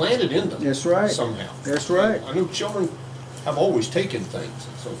was planted in them. That's right. Somehow. That's right. I know children have always taken things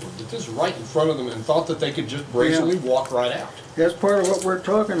and so forth, but this is right in front of them and thought that they could just brazenly walk right out. That's part of what we're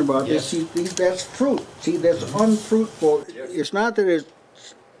talking about. Yes. See, that's fruit. See, that's unfruitful. It's not that it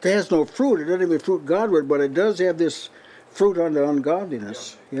has no fruit. It doesn't even fruit Godward, but it does have this fruit unto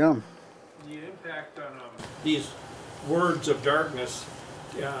ungodliness. Yeah. The impact on these words of darkness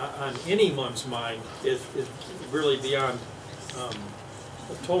on anyone's mind is really beyond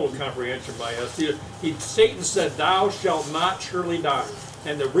total comprehension by us. Satan said, "Thou shalt not surely die,"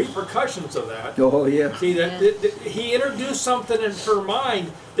 and the repercussions of that. Oh yeah. See that he introduced something in her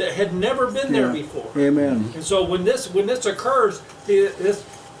mind that had never been there before. Amen. And so when this occurs,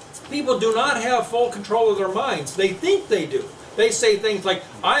 people do not have full control of their minds. They think they do. They say things like,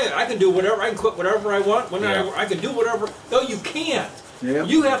 "I can do whatever. I can quit whatever I want. I can do whatever." No, you can't. Yep.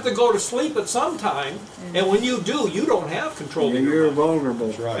 You have to go to sleep at some time, and when you do, you don't have control of your You're mind. vulnerable.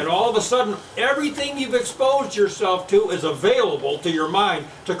 That's right. And all of a sudden, everything you've exposed yourself to is available to your mind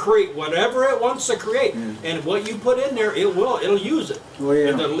to create whatever it wants to create. And what you put in there, it'll use it. Oh yeah.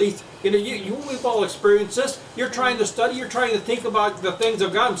 And at least, we've all experienced this. You're trying to study, you're trying to think about the things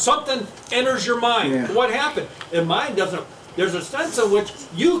of God, and something enters your mind. Yeah. What happened? And mine doesn't. There's a sense in which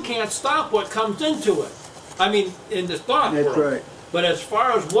you can't stop what comes into it. I mean, in the thought That's world. right. But as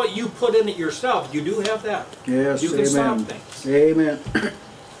far as what you put in it yourself, you do have that. Yes, You can amen. stop things. Amen.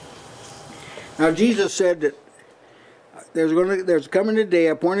 Now Jesus said that there's coming a day,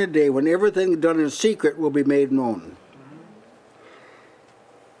 appointed day, when everything done in secret will be made known.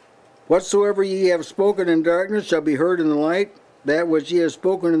 Whatsoever ye have spoken in darkness shall be heard in the light. That which ye have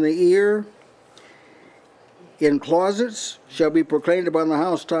spoken in the ear, in closets, shall be proclaimed upon the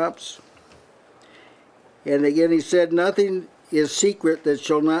housetops. And again he said, nothing is secret that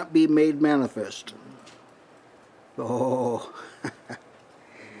shall not be made manifest. Oh.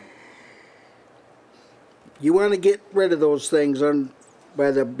 You want to get rid of those things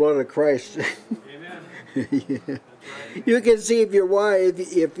by the blood of Christ. Amen. Yeah. You can see if your wife,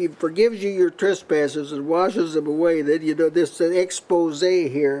 if he forgives you your trespasses and washes them away, then this expose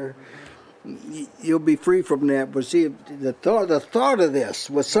here, you'll be free from that. But see, the thought of this,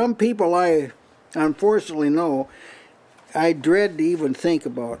 with some people I unfortunately know, I dread to even think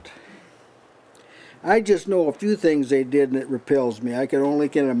about. I just know a few things they did and it repels me. I can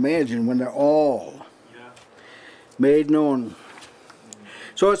imagine when they're all made known.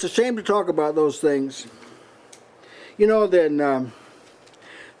 So it's a shame to talk about those things. Then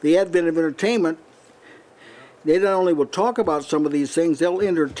the advent of entertainment, they not only will talk about some of these things, they'll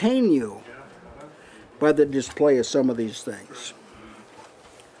entertain you by the display of some of these things.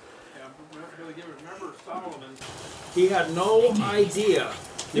 Remember Solomon, he had no idea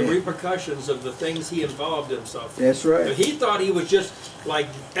the repercussions of the things he involved himself in. That's right. He thought he was just like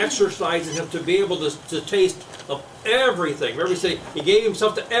exercising him to be able to taste of everything. Remember, he gave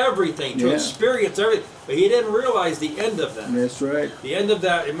himself to everything, to experience everything. But he didn't realize the end of that. That's right. The end of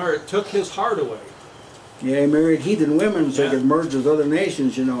that, it took his heart away. Yeah, he married heathen women so he could merge with other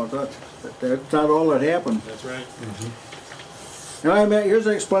nations, That's not all that happened. That's right. Now, here's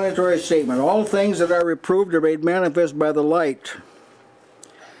an explanatory statement. All things that are reproved are made manifest by the light.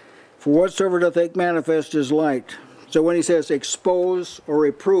 For whatsoever doth make manifest is light. So when he says expose or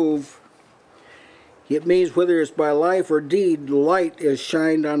reprove, it means whether it's by life or deed, light is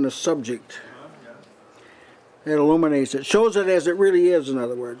shined on the subject. It illuminates it. Shows it as it really is, in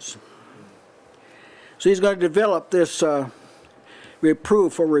other words. So he's going to develop this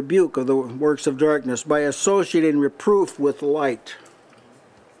reproof or rebuke of the works of darkness by associating reproof with light.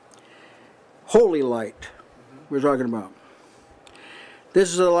 Holy light, we're talking about.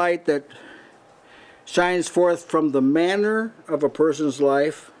 This is a light that shines forth from the manner of a person's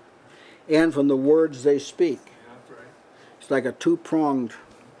life and from the words they speak. It's like a two-pronged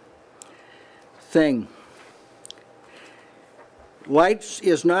thing. Light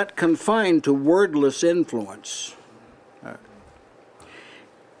is not confined to wordless influence.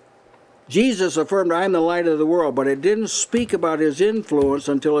 Jesus affirmed, I am the light of the world, but it didn't speak about his influence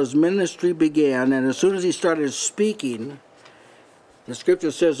until his ministry began, and as soon as he started speaking, the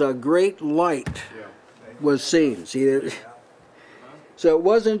scripture says a great light was seen. See, so it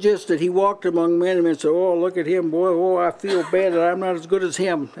wasn't just that he walked among men and said, oh, look at him, boy, oh, I feel bad that I'm not as good as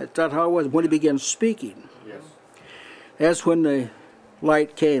him. That's not how it was when he began speaking. That's when the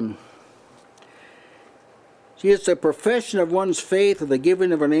light came. See, it's a profession of one's faith, or the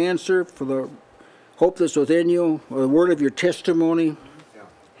giving of an answer for the hope that's within you, or the word of your testimony. Yeah.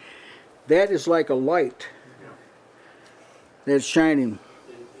 That is like a light that's shining.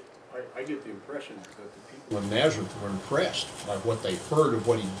 I get the impression that the people in Nazareth were impressed by what they heard of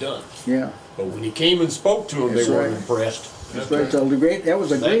what he'd done. Yeah. But when he came and spoke to them, That's they weren't right. impressed. That's right. So that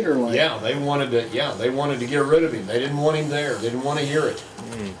was a greater light. Yeah, they wanted to get rid of him. They didn't want him there. They didn't want to hear it.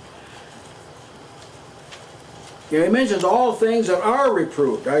 Yeah, he mentions all things that are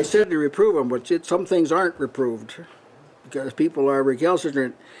reproved. I said to reprove them, but some things aren't reproved because people are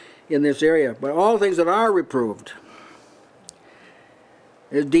recalcitrant in this area. But all things that are reproved,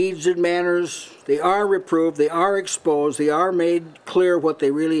 their deeds and manners, they are reproved, they are exposed, they are made clear what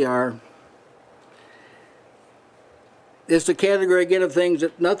they really are. It's the category again of things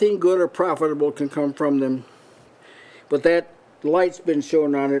that nothing good or profitable can come from them. But that light's been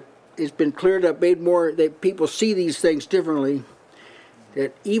shown on it. It's been cleared up, made more, that people see these things differently.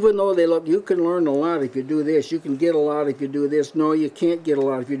 That even though they look, you can learn a lot if you do this, you can get a lot if you do this. No, you can't get a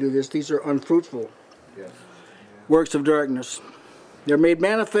lot if you do this. These are unfruitful works of darkness. They're made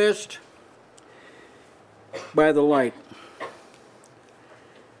manifest by the light.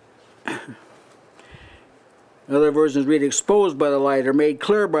 Other versions read exposed by the light or made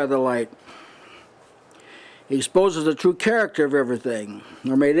clear by the light. He exposes the true character of everything,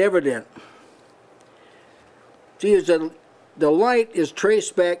 or made evident. See, the light is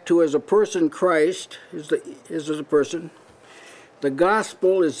traced back to as a person Christ, is a person. The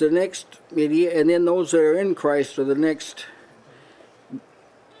gospel is the next media, and then those that are in Christ are the next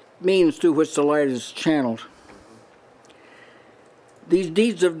means through which the light is channeled. These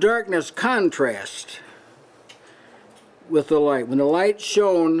deeds of darkness contrast with the light. When the light's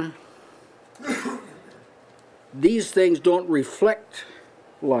shown, these things don't reflect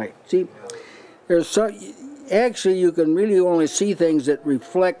light. See, actually you can really only see things that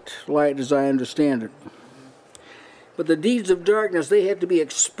reflect light as I understand it. But the deeds of darkness, they have to be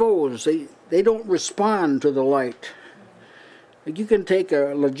exposed. They don't respond to the light. Like you can take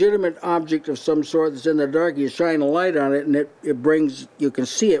a legitimate object of some sort that's in the dark, you shine a light on it, and it brings, you can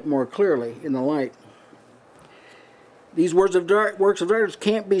see it more clearly in the light. These works of darkness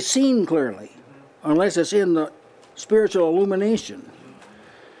can't be seen clearly unless it's in the spiritual illumination.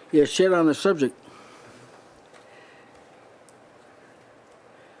 Yes, shed on the subject.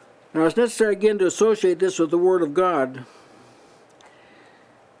 Now it's necessary again to associate this with the Word of God,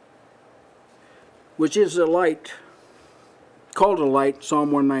 which is a light, called a light,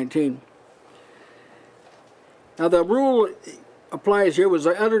 Psalm 119. Now the rule applies here was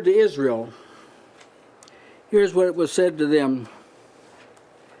uttered to Israel. Here's what was said to them.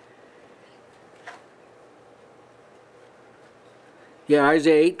 Yeah,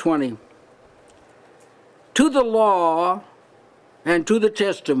 Isaiah 8:20. To the law and to the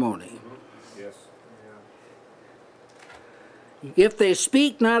testimony. Yes. If they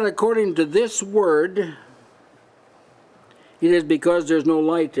speak not according to this word, it is because there's no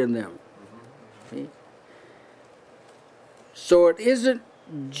light in them. See? So it isn't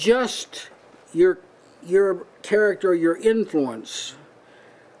just your character, your influence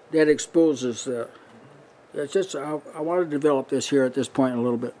that exposes the. It's just I want to develop this here at this point a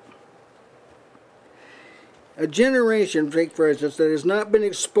little bit. A generation, take for instance, that has not been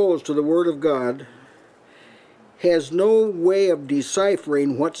exposed to the Word of God has no way of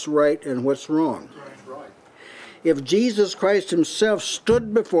deciphering what's right and what's wrong. That's right. If Jesus Christ himself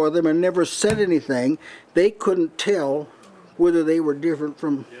stood before them and never said anything, they couldn't tell whether they were different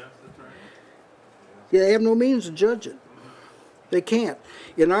from... Yeah, that's right. Yeah, they have no means to judge it. They can't.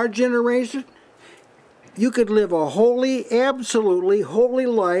 In our generation, you could live a holy, absolutely holy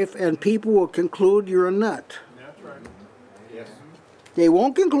life and people will conclude you're a nut. That's right. Yes. They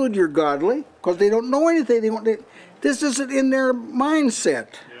won't conclude you're godly because they don't know anything. This isn't in their mindset.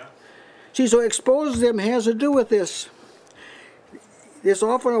 Yeah. See, so expose them has to do with this. This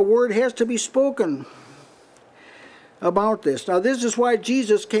often a word has to be spoken about this. Now this is why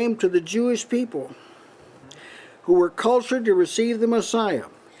Jesus came to the Jewish people who were cultured to receive the Messiah.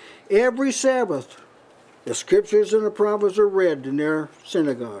 Every Sabbath, the scriptures and the prophets are read in their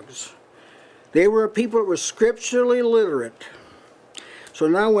synagogues. They were a people that were scripturally literate. So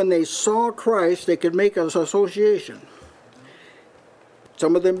now when they saw Christ, they could make an association.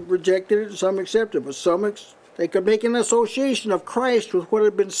 Some of them rejected it and some accepted it, but they could make an association of Christ with what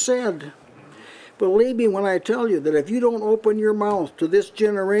had been said. Believe me when I tell you that if you don't open your mouth to this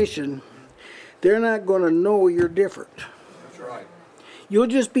generation, they're not going to know you're different. That's right. You'll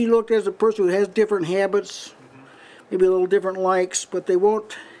just be looked at as a person who has different habits, maybe a little different likes, but they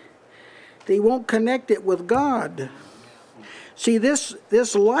won't connect it with God. See,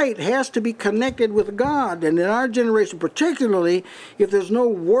 this light has to be connected with God, and in our generation particularly, if there's no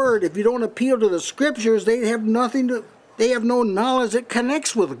word, if you don't appeal to the scriptures, they have no knowledge that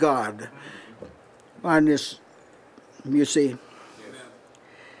connects with God on this, you see.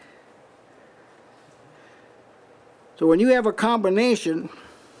 So when you have a combination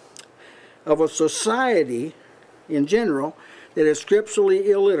of a society in general that is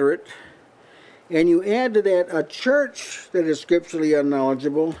scripturally illiterate, and you add to that a church that is scripturally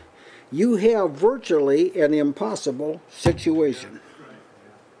unknowledgeable, you have virtually an impossible situation.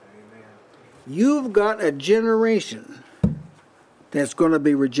 You've got a generation that's going to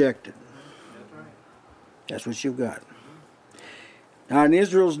be rejected. That's what you've got. Now in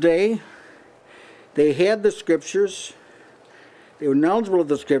Israel's day, they had the scriptures, they were knowledgeable of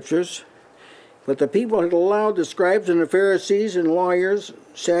the scriptures, but the people had allowed the scribes and the Pharisees and lawyers,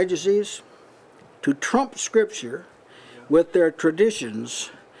 Sadducees, to trump scripture with their traditions,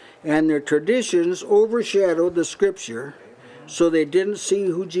 and their traditions overshadowed the scripture, so they didn't see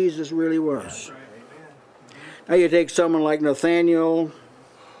who Jesus really was. Now you take someone like Nathaniel,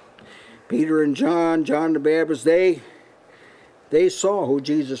 Peter and John the Baptist, they saw who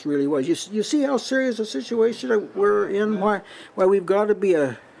Jesus really was. You see how serious a situation we're in? Why we've got to be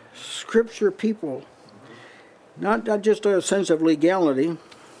a scripture people, not just a sense of legality.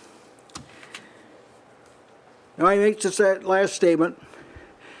 Now he makes this last statement,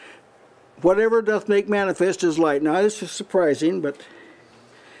 whatever doth make manifest is light. Now this is surprising, but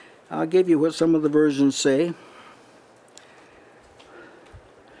I'll give you what some of the versions say.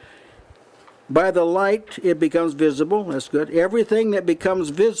 By the light it becomes visible. That's good. Everything that becomes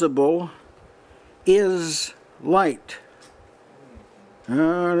visible is light.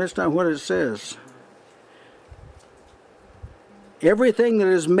 That's not what it says. Everything that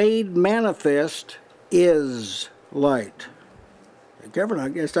is made manifest is light.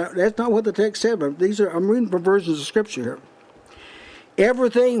 That's not what the text said, but I'm reading from versions of scripture here.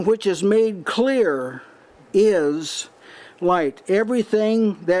 Everything which is made clear is light.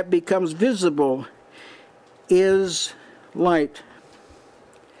 Everything that becomes visible is light.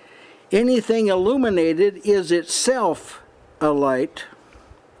 Anything illuminated is itself a light.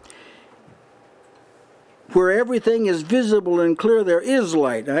 Where everything is visible and clear, there is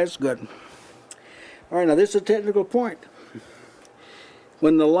light. That's good. All right, now this is a technical point.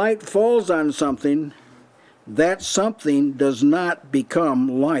 When the light falls on something, that something does not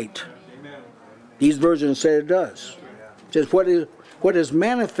become light. Amen. These versions say it does. It says what is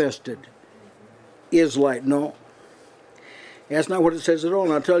manifested is light. No, that's not what it says at all,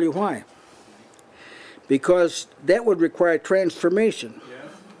 and I'll tell you why. Because that would require transformation.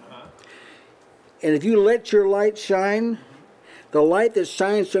 And if you let your light shine, the light that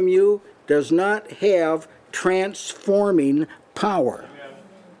shines from you does not have transforming power.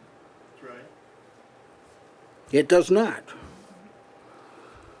 It does not.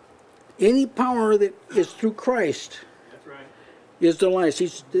 Any power that is through Christ is the light.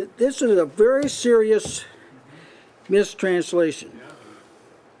 See, this is a very serious mistranslation.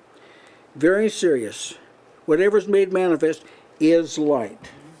 Very serious. Whatever's made manifest is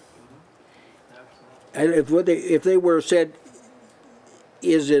light. And if they were said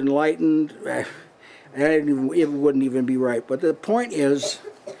is enlightened, it wouldn't even be right. But the point is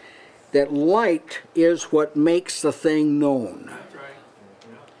that light is what makes the thing known.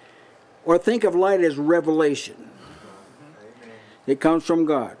 Or think of light as revelation. It comes from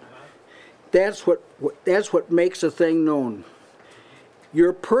God. That's what makes a thing known.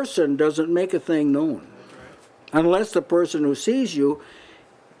 Your person doesn't make a thing known. Unless the person who sees you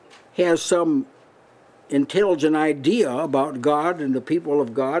has some intelligent idea about God and the people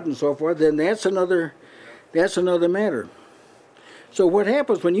of God and so forth, then that's another matter. So what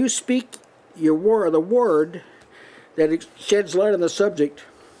happens when you speak the word that sheds light on the subject,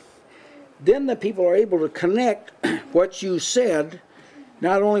 then the people are able to connect what you said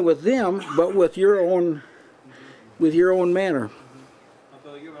not only with them but with your own manner.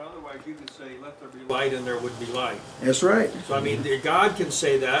 Otherwise you could say, let there be light and there would be light. That's right. So I mean, God can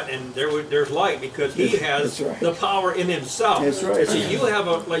say that and there's light because He has the power in Himself. That's right. So you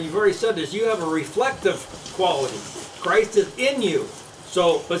have like you've already said this, you have a reflective quality. Christ is in you.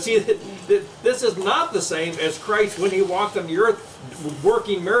 So, but see, this is not the same as Christ when He walked on the earth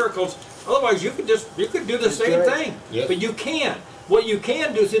working miracles. Otherwise, you could do the same thing. Yep. But you can't. What you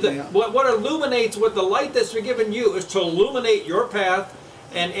can do, see, what illuminates, what the light that's been given you is to illuminate your path.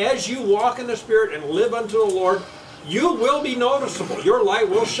 And as you walk in the Spirit and live unto the Lord, you will be noticeable. Your light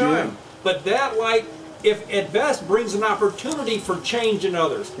will shine. Yeah. But that light if at best brings an opportunity for change in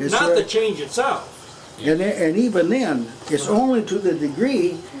others, That's not right. the change itself. And even then, it's only to the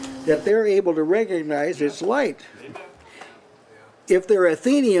degree that they're able to recognize its light. If they're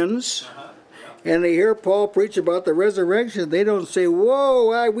Athenians and they hear Paul preach about the resurrection, they don't say,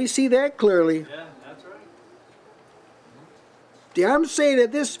 whoa, we see that clearly. Yeah, that's right. Yeah, I'm saying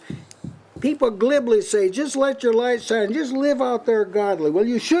that this, people glibly say, just let your light shine, just live out there godly. Well,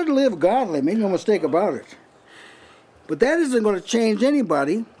 you should live godly, make no mistake about it. But that isn't going to change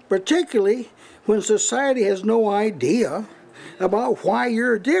anybody, particularly when society has no idea about why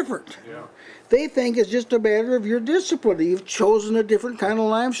you're different. Yeah. They think it's just a matter of your discipline. You've chosen a different kind of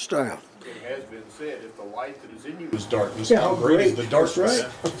lifestyle. It has been said, if the light that is in you is darkness, Yeah, how great is the That's darkness?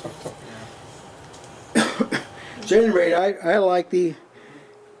 right. So at any rate, I like the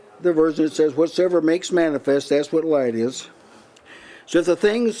version that says, whatsoever makes manifest, that's what light is. So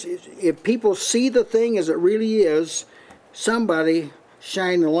if people see the thing as it really is, somebody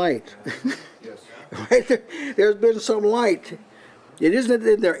shine the light. Yes. Right? There's been some light. It isn't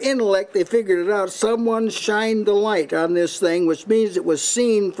in their intellect, they figured it out. Someone shined the light on this thing, which means it was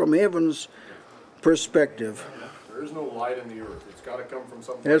seen from heaven's perspective. There is no light in the earth. It's got to come from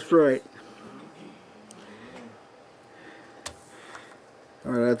somewhere. That's right.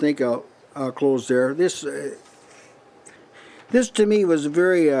 All right, I think I'll close there. This to me was a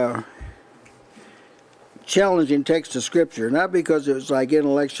very challenging text of Scripture, not because it was like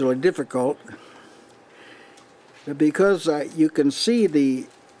intellectually difficult, but because you can see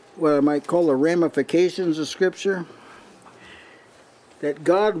what I might call the ramifications of Scripture. That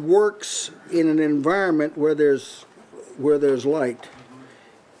God works in an environment where there's light,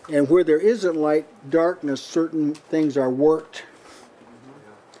 and where there isn't light, darkness. Certain things are worked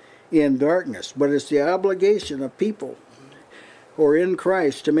in darkness, but it's the obligation of people who are in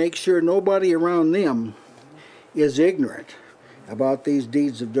Christ to make sure nobody around them is ignorant about these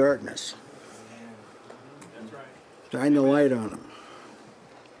deeds of darkness. That's right. Shine the light on them.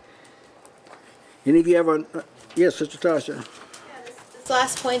 Any of you have yes, Sister Tasha? This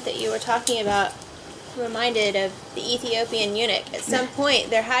last point that you were talking about reminded of the Ethiopian eunuch. At some point,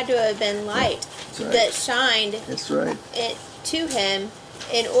 there had to have been light right. that shined That's right. to him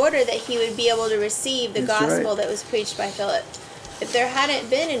in order that he would be able to receive the That's gospel right. that was preached by Philip. If there hadn't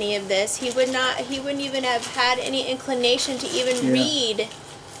been any of this, he wouldn't even have had any inclination to even read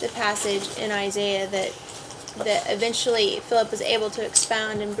the passage in Isaiah that eventually Philip was able to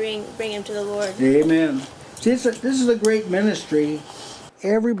expound and bring him to the Lord. Amen. See, this is a great ministry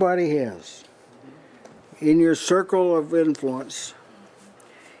everybody has in your circle of influence.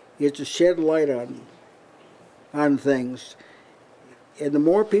 It's to shed light on things. And the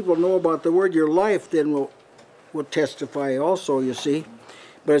more people know about the Word, your life then will testify also, you see.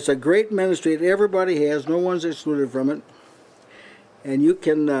 But it's a great ministry that everybody has. No one's excluded from it. And you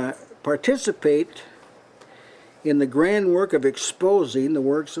can participate in the grand work of exposing the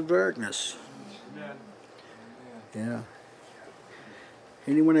works of darkness. Yeah.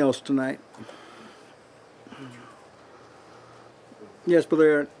 Anyone else tonight? Yes, Brother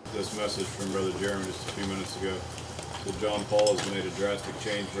Aaron. This message from Brother Jeremy just a few minutes ago. So John Paul has made a drastic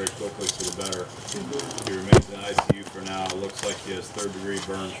change very quickly for the better. He remains in ICU for now. It looks like he has third-degree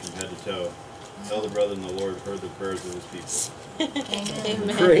burns from head to toe. Tell the brother in the Lord heard the prayers of his people.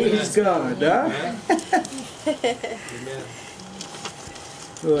 Amen. Praise God, huh? Amen.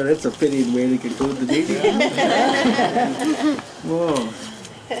 Oh, that's a fitting way to conclude the meeting. Whoa.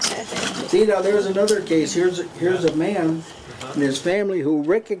 See, now there's another case. Here's a man and his family who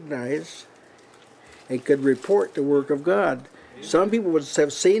recognized and could report the work of God. Some people would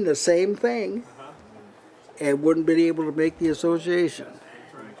have seen the same thing and wouldn't be able to make the association.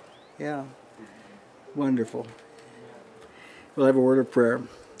 Yeah. Wonderful. We'll have a word of prayer.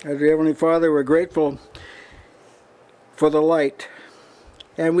 Our dear Heavenly Father, we're grateful for the light.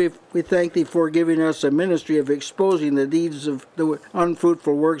 And we thank Thee for giving us a ministry of exposing the deeds of the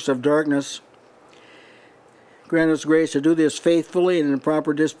unfruitful works of darkness. Grant us grace to do this faithfully and in a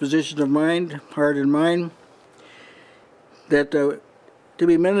proper disposition of mind, heart and mind. That to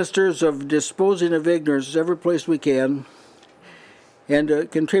be ministers of disposing of ignorance every place we can, and to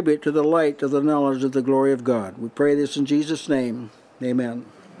contribute to the light of the knowledge of the glory of God. We pray this in Jesus' name. Amen.